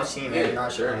 they gonna seem very They're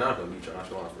nonchalant. not gonna be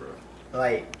nonchalant for real.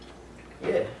 Like,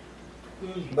 yeah.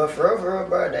 But for real,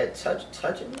 bro, that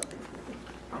touching.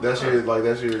 That's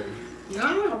your.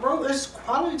 No, bro, it's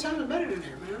quality time is better than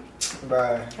that, man.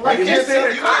 Bro. Like, You can't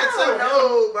tell. You I can't don't tell.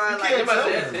 know, bro. You Like, can't tell.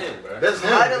 That's him, bro. That's him.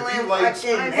 If cuddling, you like,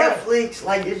 watching Netflix,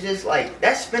 like it's just like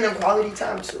that's spending quality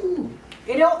time too.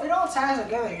 It all ties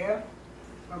together, yeah.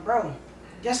 But bro,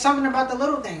 just something about the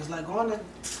little things, like going to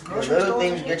The grocery little stores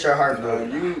things and get shit. your heart No,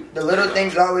 broken. you. The little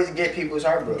things always get people's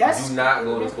heart broken. That's Do not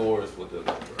go to stores with the.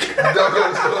 don't go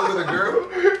to school with a girl.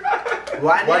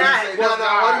 Why Why do you not? say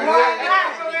no?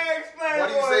 Why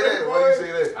do you say that? Why do you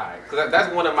say that? Alright, cause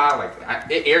that's one of my like.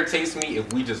 It irritates me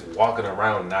if we just walking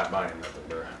around not buying nothing,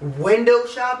 bro. Window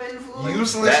shopping food.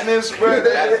 Uselessness, bro.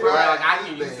 That's bro. Like I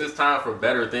can use this time for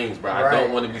better things, bro. I Right.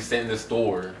 don't want to be sitting in the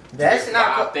store. to That's get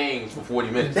not 5 things for 40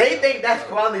 minutes. They think that's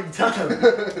quality time.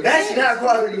 That's not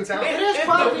quality time. It is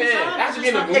quality depends. time. That's It's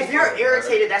getting just a like- If you're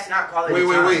irritated, that's not quality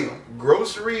Wait. time.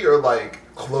 Grocery or like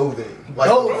clothing? Like,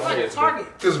 Both. It's like a Target.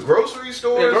 Because grocery Yeah,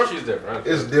 stores groceries different.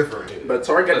 is different. But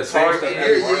Target has the same stuff.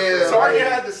 Yeah. Target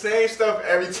has the same stuff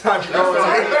every time you go.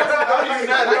 How do you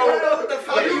not know what the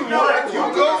fuck you want?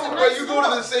 You go to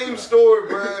the same store,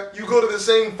 bro. You go to the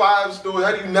same 5 stores.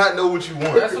 How do you not know what you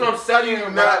want? That's what I'm telling you, bro.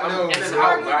 not I'm know? in and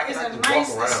out, bro. I Target is have a to nice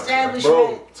walk around. establishment.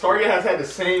 Bro, Target has had the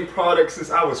same product since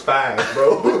I was 5,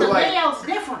 bro. The Like, layout's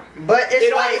different. But it's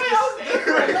It like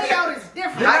The layout is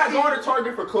different. you're not going to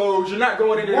Target for clothes. You're not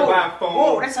going in there to buy a phone.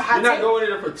 Whoa, that's a hot You're not take. going in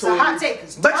there for It's a hot toys. take.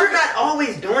 'Cause But you're Target- not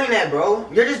always doing that, bro.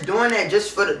 You're just doing that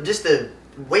just to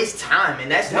waste time, and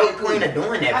that's no point of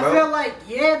doing that, I bro. feel like,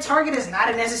 yeah, Target is not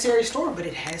a necessary store, but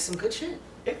it has some good shit.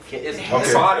 It's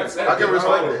Okay. Products. I can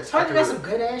respect that. Target has some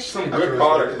good ass shit. Some good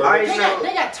products, bro. Alright,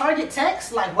 They got Target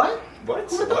Techs, like what? What?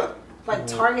 Who the What? Like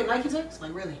Target Nike Techs?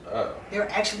 Like really? They're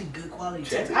actually good quality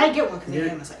Techs. I didn't get one because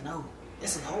they was like, no,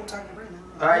 it's an old Target brand.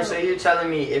 Alright, so you're telling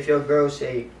me if your girl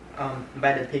say, I'm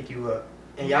about to pick you up,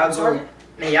 and y'all go, Target?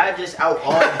 and y'all just out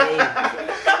all day.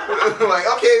 Like,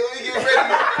 okay, let me get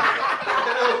ready.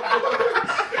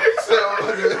 So, I'm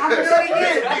doing it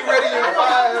again. be ready in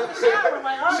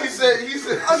 5. He said,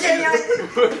 Okay,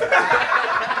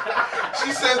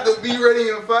 she said to be ready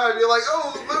in 5. You're like,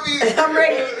 oh, let me. I'm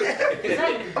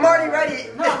ready. I'm already ready.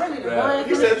 No, really. Go ahead.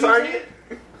 You said Target?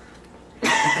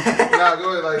 Nah,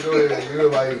 go ahead. You're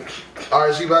like, all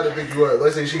right, she about to pick you up.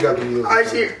 Let's say she got the wheels. Alright,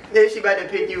 she about to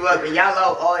pick you up and y'all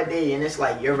out all day and it's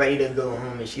like you're ready to go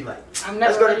home and she like,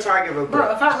 let's go to Target real quick.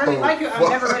 Bro, if I really like you, I'm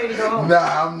never ready to go home.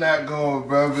 Nah, I'm not going,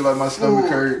 bro. I be like my stomach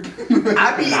hurt.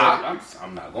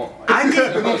 I'm not going. I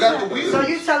get You got the wheels. So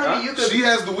you telling me you could? She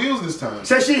has the wheels this time.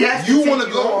 So she has to You take want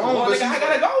to go home, Well, but nigga, I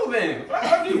gotta go then. What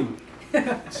I do?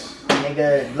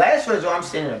 Nigga, last resort, I'm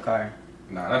sitting in the car.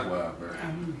 Nah, that's wild, bro.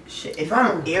 Shit, if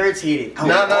I'm irritated,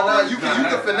 Nah. You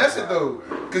can finesse it though,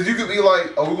 cause you could be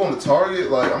like, oh, we're going to Target.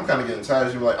 Like, I'm kind of getting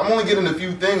tired. She'll be like, I'm only getting a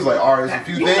few things. Like, all right, it's a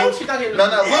few things. She not getting No,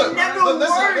 never look,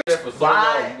 listen. there for so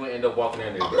long, you would end up walking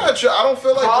in there. I'm not sure. I don't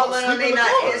feel like calling them, sleeping they in the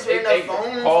not car. answering They the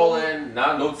phone. calling,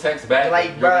 not no text back.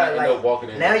 Like, you're bro, gonna end up walking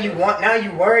in now there.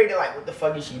 you worried. Like, what the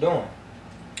fuck is she doing?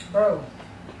 Bro.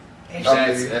 If,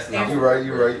 That's not. You right.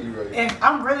 if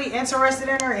I'm really interested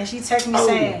in her and she texts me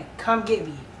saying, come get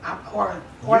me, or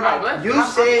not like, You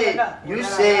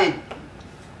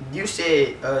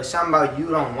said something about you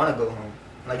don't want to go home.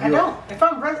 Like I don't. If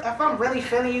I'm really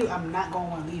feeling you, I'm not gonna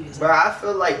want to leave you. Bro, I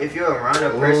feel like if you're around a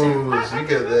person, Ooh, she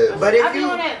get that. but I if be you,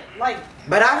 on that, like,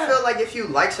 but I feel like if you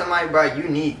like somebody, bro, you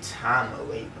need time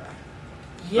away, bro.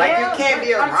 yeah, like, you can't but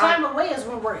be our around- time away is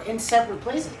when we're in separate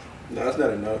places. No, that's not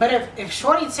enough. But if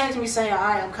Shorty texts me saying, all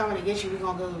right, I'm coming to get you, we're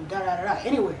gonna go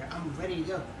anywhere, I'm ready to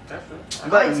go.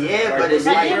 But yeah, but it's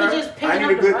Like, like him just picking I need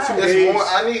up a the good ride. 2 It's days. more.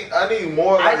 I need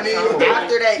more. I Like, need time.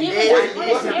 after that Even day. I when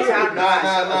need it's some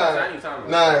married.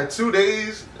 time. Nah, 2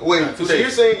 days. Wait, 2 so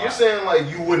days. you're saying like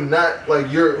you would not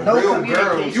like you're a No real girl.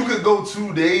 communication. You could go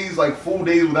 2 days, like full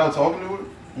days without talking to her.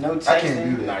 No texting. I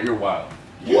can't do Nah, that. you're wild.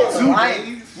 You're 2 lying.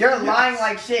 days. You're lying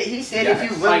like shit. He said if you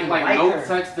really like like no her.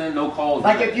 texting, no calls.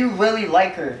 Like if you really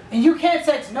like her. And you can't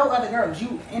text no other girls.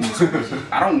 You in this relationship.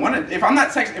 I don't want to. If I'm not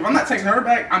texting her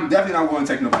back, I'm definitely not going to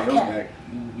text nobody else back.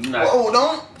 you not. Whoa,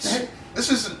 don't. This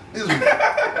is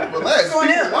relax. Going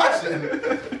People in.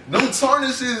 watching. Don't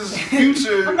tarnish his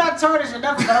future. I'm not tarnished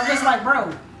enough, but I'm just like,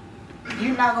 bro,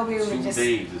 you're not gonna be able to 2 just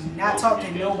days is not no talk to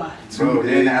communication. nobody. Bro,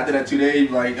 then after that 2 days,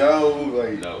 like,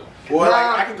 No. Or Nah.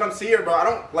 like I can come see her, bro. I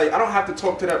don't have to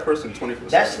talk to that person 24/7.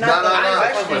 That's not Nah, the nah,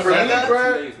 question, For me, nigga.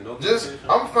 bro, just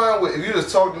I'm fine with if you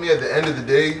just talk to me at the end of the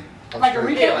day. I'm Like a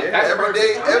straight. recap. That's Every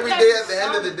day at the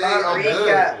end of the day, I'm good.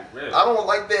 Recap. I don't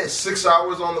like that 6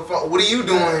 hours on the phone. What are you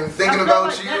doing? Thinking I feel about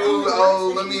like you? that only works Oh,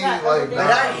 if let you me got like. other But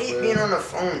Nah, I hate being on the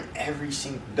phone every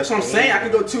single That's what I'm day. saying. I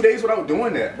can go 2 days without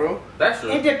doing that, bro. That's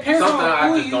true. It depends Something on I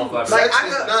who just you- don't feel like. Like, Text I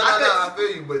is, could- no, I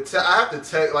feel you, but I have to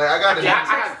text. Like I gotta. Yeah,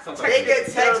 I got some They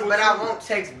get text, but I won't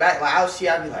text back. Like I'll see,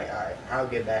 I'll be like, all right, I'll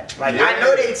get back. Like Yeah. I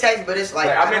know they text, but it's like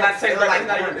Like, I mean, don't not text, feel like,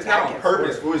 going it's not back on and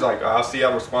purpose. forth. It was like, I'll see,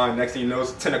 I'll respond. Next thing you know,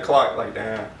 it's 10 o'clock. Like,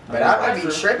 damn. But I be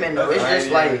tripping though. It's just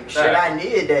like shit. I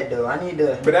needed that though. I need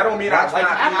to. But that don't mean I Watch like my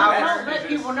you. Apple hours. don't let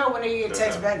people know when they get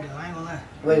text back though. I ain't gonna lie.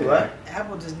 Wait, what?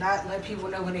 Apple does not let people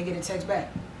know when they get a text back.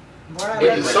 Boy, I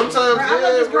Yeah, left- sometimes, bro, I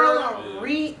left this yeah, girl bro. on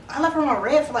read. I left her on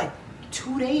red for like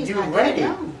 2 days. You and I read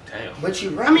didn't it? know. Damn. But you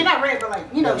ready? I mean, not red, but like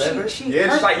you know, Delivered? she. Yeah,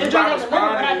 it's just like you her try to delivered, but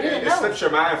I respond, didn't it know. slips your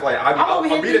mind. Like, I'm over I'll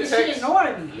here read a thinking she text.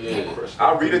 ignoring me. Yeah.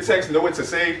 I'll read a text, know what to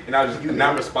say, and I'll just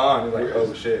not respond. It's like,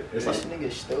 oh shit. It's This like,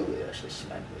 nigga stole it. I should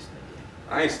smack this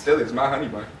nigga. I ain't still, it's my honey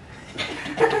bun.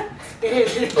 It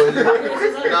is.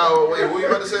 No, wait. What you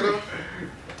about to say though?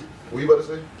 What you about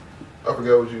to say? I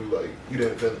forgot what you like. You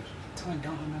didn't finish. Twin,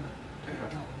 don't remember.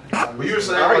 But you were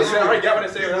saying I already like, said- I already got what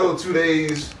I said, You though. go 2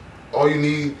 days. All you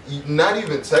need, not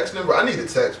even texting, bro. I need a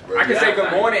text, bro. I can Yeah, say good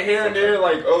I- morning here and there,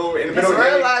 like, oh, in the Just middle of the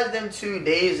day. realize them 2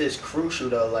 days is crucial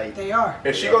though. Like They are.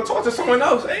 If she go talk to someone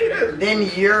else, hey, that.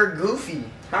 then you're goofy.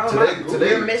 How am Today- I good? today-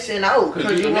 You're missing out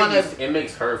because you want to. It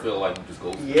makes her feel like you just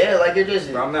go. Yeah, like you're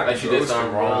just. Bro, I'm not Like she did ghosting,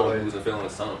 something bro, wrong. like- You wasn't feeling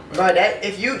something. Bro, that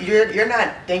if you're not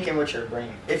thinking with your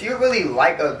brain. If you really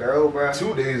like a girl, bro,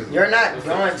 2 days. you're not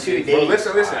going 2 Bro, days.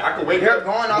 listen. I can wake You're up.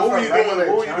 going off What were a you doing? regular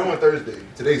What were you time. doing Thursday?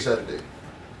 Today's Saturday.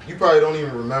 You probably don't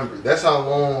even remember. That's how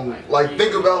long. Like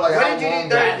think about like What how did you do long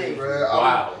that Thursday? is, bro.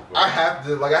 Wow, bro. I have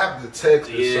to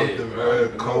text or Yeah, something, bro.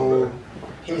 bro. Cold.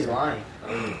 He's lying.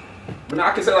 But now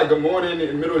I can say like good morning in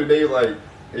the middle of the day, like,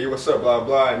 hey, what's up, blah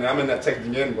blah, and I'm in that text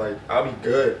again, like, I'll be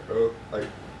good, bro. Like,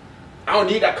 I don't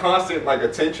need that constant like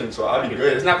attention, so I'll be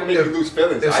good. It's not gonna make me lose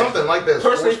feelings. If something like that,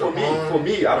 Personally, for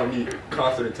me, I don't need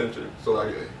constant attention. So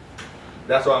like,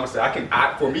 that's what I'm gonna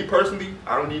say. For me personally,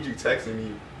 I don't need you texting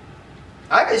me.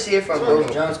 I can see it from So,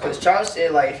 both Jones because Charles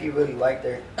said like if he really liked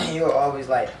her, he'll always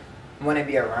like want to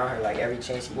be around her like every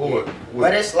chance he What? get.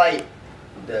 But it's like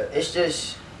it's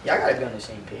just y'all gotta be on the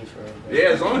same page for it.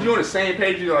 Yeah, as long as you're on the same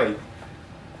page, you're like,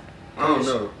 I don't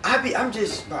know. I'll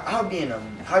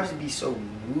just be so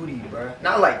moody, bro.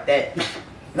 Not like that.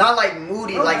 Not like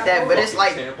moody like that, but it's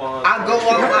like I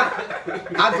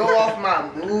go off my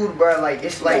mood, bro. Like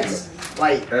it's like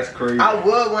That's crazy. I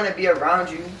would want to be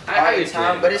around you all the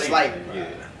time, but it's like yeah.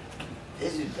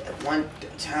 this is one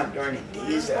time during the day.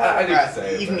 It's I get like, what you're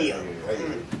saying, leave me bro.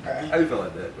 alone. I do feel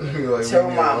like that, bro. Like, Tell leave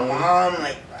me my alone. mom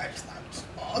like, bro, stop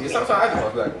talking. Yeah, sometimes I just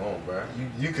want to be like alone, bro.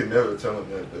 You can never tell them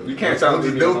that though. You can't tell them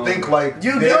to be They'll alone. think like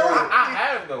You they're- don't. I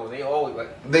have though. They always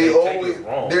like. They take always, it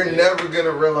wrong. they're Yeah. never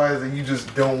gonna realize that you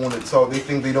just don't want to talk. They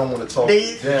think they don't want to talk.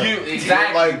 They- to them. You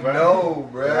exactly. Like bro. no,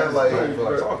 bro. I just Like don't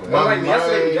feel like talking. But like my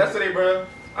yesterday, bro.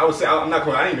 I was saying, I'm not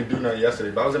going. I didn't even do nothing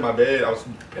yesterday. But I was in my bed. I was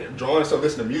drawing stuff,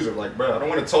 listening to music. Like, bro, I don't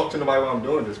want to talk to nobody while I'm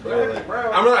doing this, bro. Like,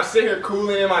 Bro. I'm not sitting here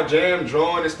cooling in my jam,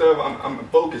 drawing and stuff. I'm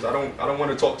focused. I don't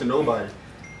want to talk to nobody.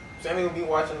 Same thing with me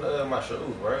watching my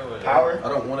shows, right? Like, Power? I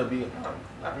don't want to be.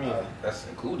 I mean, that's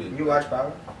included. You watch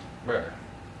Power? bro.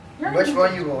 Which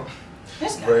one you want?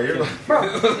 This guy. Bro, you're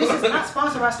Bro, this is not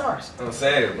sponsored by Stars. I'm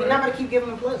saying, We're bro. not gonna keep giving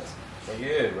them plugs.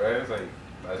 Yeah, bro. It's like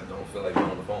I just don't feel like being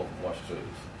on the phone watching shows.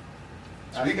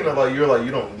 Speaking of like, you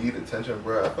don't need attention,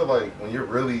 bro. I feel like when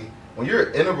you're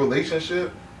in a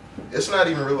relationship, it's not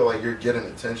even really like you're getting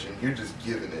attention. You're just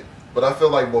giving it. But I feel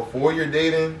like before you're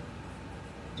dating,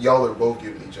 y'all are both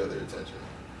giving each other attention.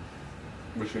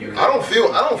 Which you I don't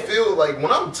feel like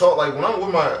when I'm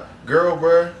with my girl,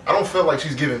 bro, I don't feel like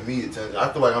she's giving me attention.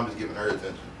 I feel like I'm just giving her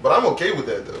attention. But I'm okay with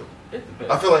that though. It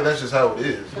depends. I feel like that's just how it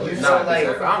is. You Like, feel Nah, like-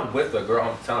 if I'm with a girl,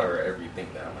 I'm telling her everything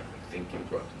that I'm like thinking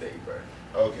throughout the day, bro.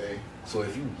 okay, So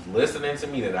if you listening to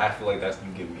me, then I feel like that's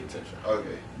you giving me attention.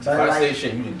 okay. If But I like, say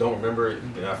shit and you just don't remember it,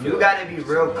 then I feel you like gotta be it's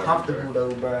real annoying, comfortable bro.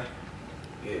 though, bro.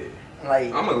 Yeah.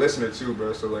 Like, I'm a listener too,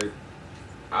 bro. So like,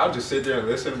 I'll just sit there and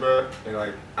listen, bro. And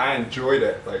like, I enjoy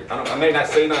that. Like, I may not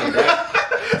say nothing back.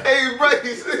 Hey, bro,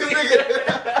 you see the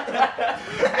nigga?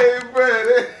 Hey, bro.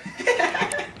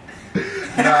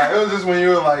 Nah, it was just when you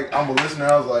were like, I'm a listener.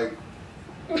 I was like,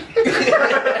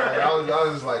 I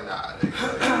was just like, nah.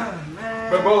 Nigga.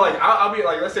 But bro, like, I'll be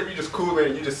like, let's say if you just cool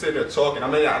and you just sitting there talking. I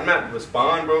mean, I'm not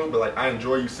respond, bro, but like, I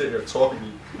enjoy you sitting there talking to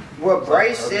me. what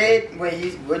Bryce said when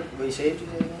he said you said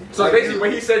again? So Like, basically,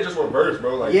 when he said just reverse,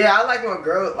 bro, like, yeah, I like when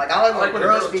girls I like when a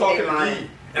girls girl's speak talking their to mind. me,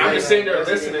 and I'm just sitting there girls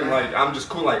speak their listening, mind. like, I'm just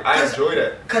cool, like, I enjoy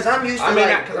that. Cause I'm used to I mean,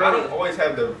 like because I don't always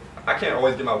have I can't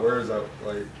always get my words out,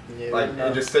 like, Yeah, like, we know.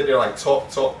 and just sit there, like,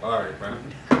 talk. All right, man.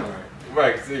 All right.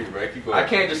 Right, see, right, keep going. I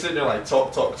can't just sit there, like,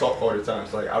 talk all the time.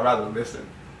 It's like, I'd rather listen.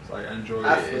 It's like, I enjoy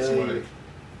I it. It's feel like, you.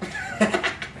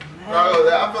 Bro,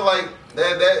 I feel like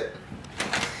that.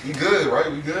 You good,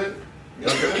 right? We good? You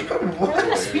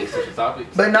good? Switch the topic.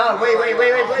 But no,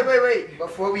 wait.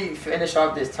 Before we finish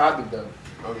off this topic though,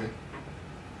 Okay.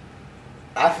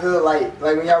 I feel like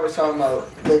when y'all was talking about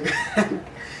the,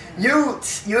 you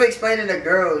explaining to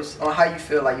girls on how you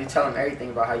feel, like you tell them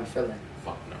everything about how you feeling.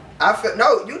 Fuck no. I feel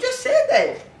no, you just said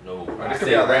that. No, Right, I this could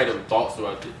say be a random thoughts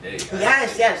throughout the day.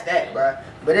 Yes, that, bro.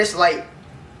 But it's like,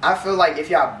 I feel like if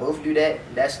y'all both do that,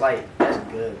 that's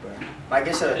good, bro. Like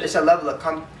it's a level of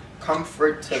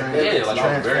comfort to Yeah, like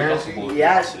I'm very Transparency. comfortable.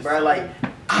 Yes, bro. Like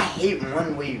I hate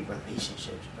one-way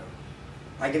relationships, bro.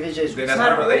 Like if it's just then that's not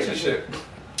not a a relationship.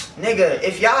 nigga,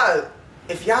 if y'all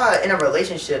in a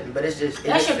relationship, but it's just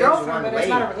That's your just feels girlfriend, one but it's way.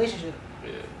 not a relationship.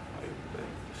 Yeah,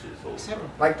 like shit's so. Simple.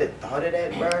 Like the thought of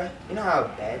that, bro. You know how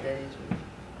bad that is. Bro?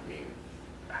 I mean,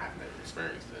 I've never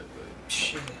experienced that, but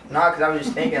Shit. Nah, cause I was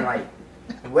just thinking like,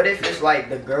 what if it's like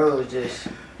the girl is just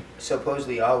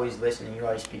supposedly always listening, you're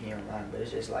always speaking your mind, but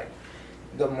it's just like,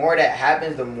 the more that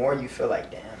happens, the more you feel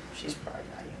like, damn, she's probably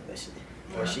not even listening,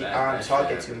 or she that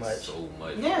talking shit too happens much. So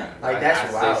much. Yeah. man. Like, that's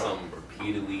I wild. say something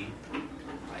repeatedly,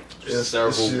 like It's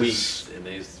several just- weeks, and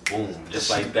it's boom, just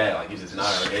like that. Like it's just not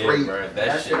our head, Straight. bro. That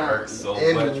That's shit what I- hurts so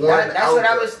And much. one- bro. That's what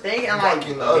I was thinking. Like,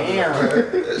 Fucking other, damn. bro.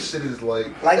 That shit is like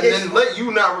Like, and it's- then let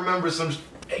you not remember some.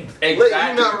 Exactly, Let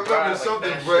you not bro, remember like something,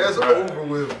 that bro. shit, That's bro. over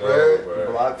with, No, bro.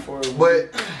 bro. Block for a week.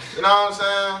 But you know what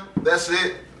I'm saying? That's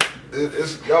it.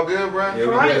 It's y'all good, bro? Yeah, we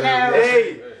Right good. now.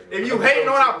 Hey, if you hating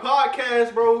on our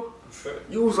podcast, bro,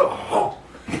 use a hoe.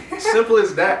 Simple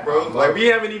as that, bro. Like we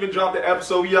haven't even dropped the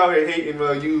episode. We out here hating,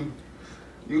 bro.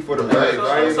 You for the Right, bag, so-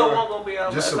 right? So one gonna be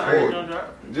out. Just by the time support. you don't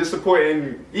drop. Just support,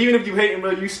 and even if you hating,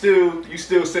 bro, you still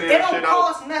sending It that don't shit out.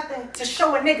 cost nothing to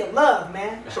show a nigga love,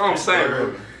 man. That's what I'm saying,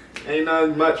 bro. Ain't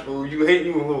nothing much, bro. You hating,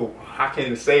 you a little. I can't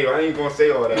even say. I ain't gonna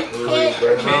say all that, bro. Can't- Bro.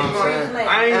 You know what I'm saying?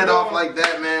 I ain't End gonna- off like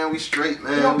that, man. We straight,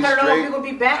 man. We gonna We cut it off. straight. We gonna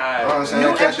be back. You know what I'm Alright,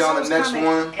 saying? New Catch y'all on the episodes next coming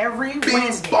one. every Bing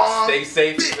Wednesday. bong. Stay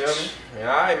safe, you feel me?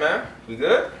 Yeah, alright, man. We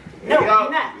good? No, Yeah.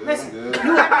 you're not. Good, Listen, good.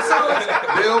 new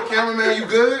episodes. Bill, cameraman, you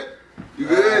good? You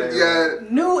good? Yeah.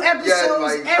 New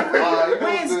episodes every He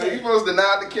Wednesday. supposed to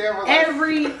nod the camera.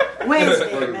 Every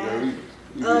Wednesday, man.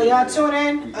 Y'all tune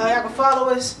in. Y'all can follow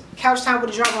us. Couch Time with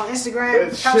the Drop on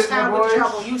Instagram. Good Couch shit, Time my with the boys.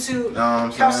 Drop on YouTube. Know what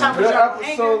I'm Couch saying? Time with the Good Drop on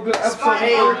episode, Anchor, good episode.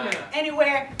 Spotify,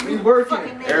 anywhere. We working.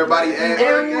 Fucking name. Everybody, You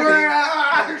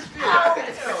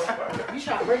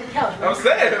trying to break the couch, man. I'm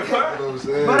saying, bro.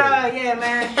 But yeah,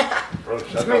 man. Bro,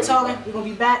 It's great talking. We're gonna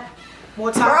be back.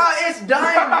 More time. Bro, it's done.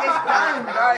 It's done.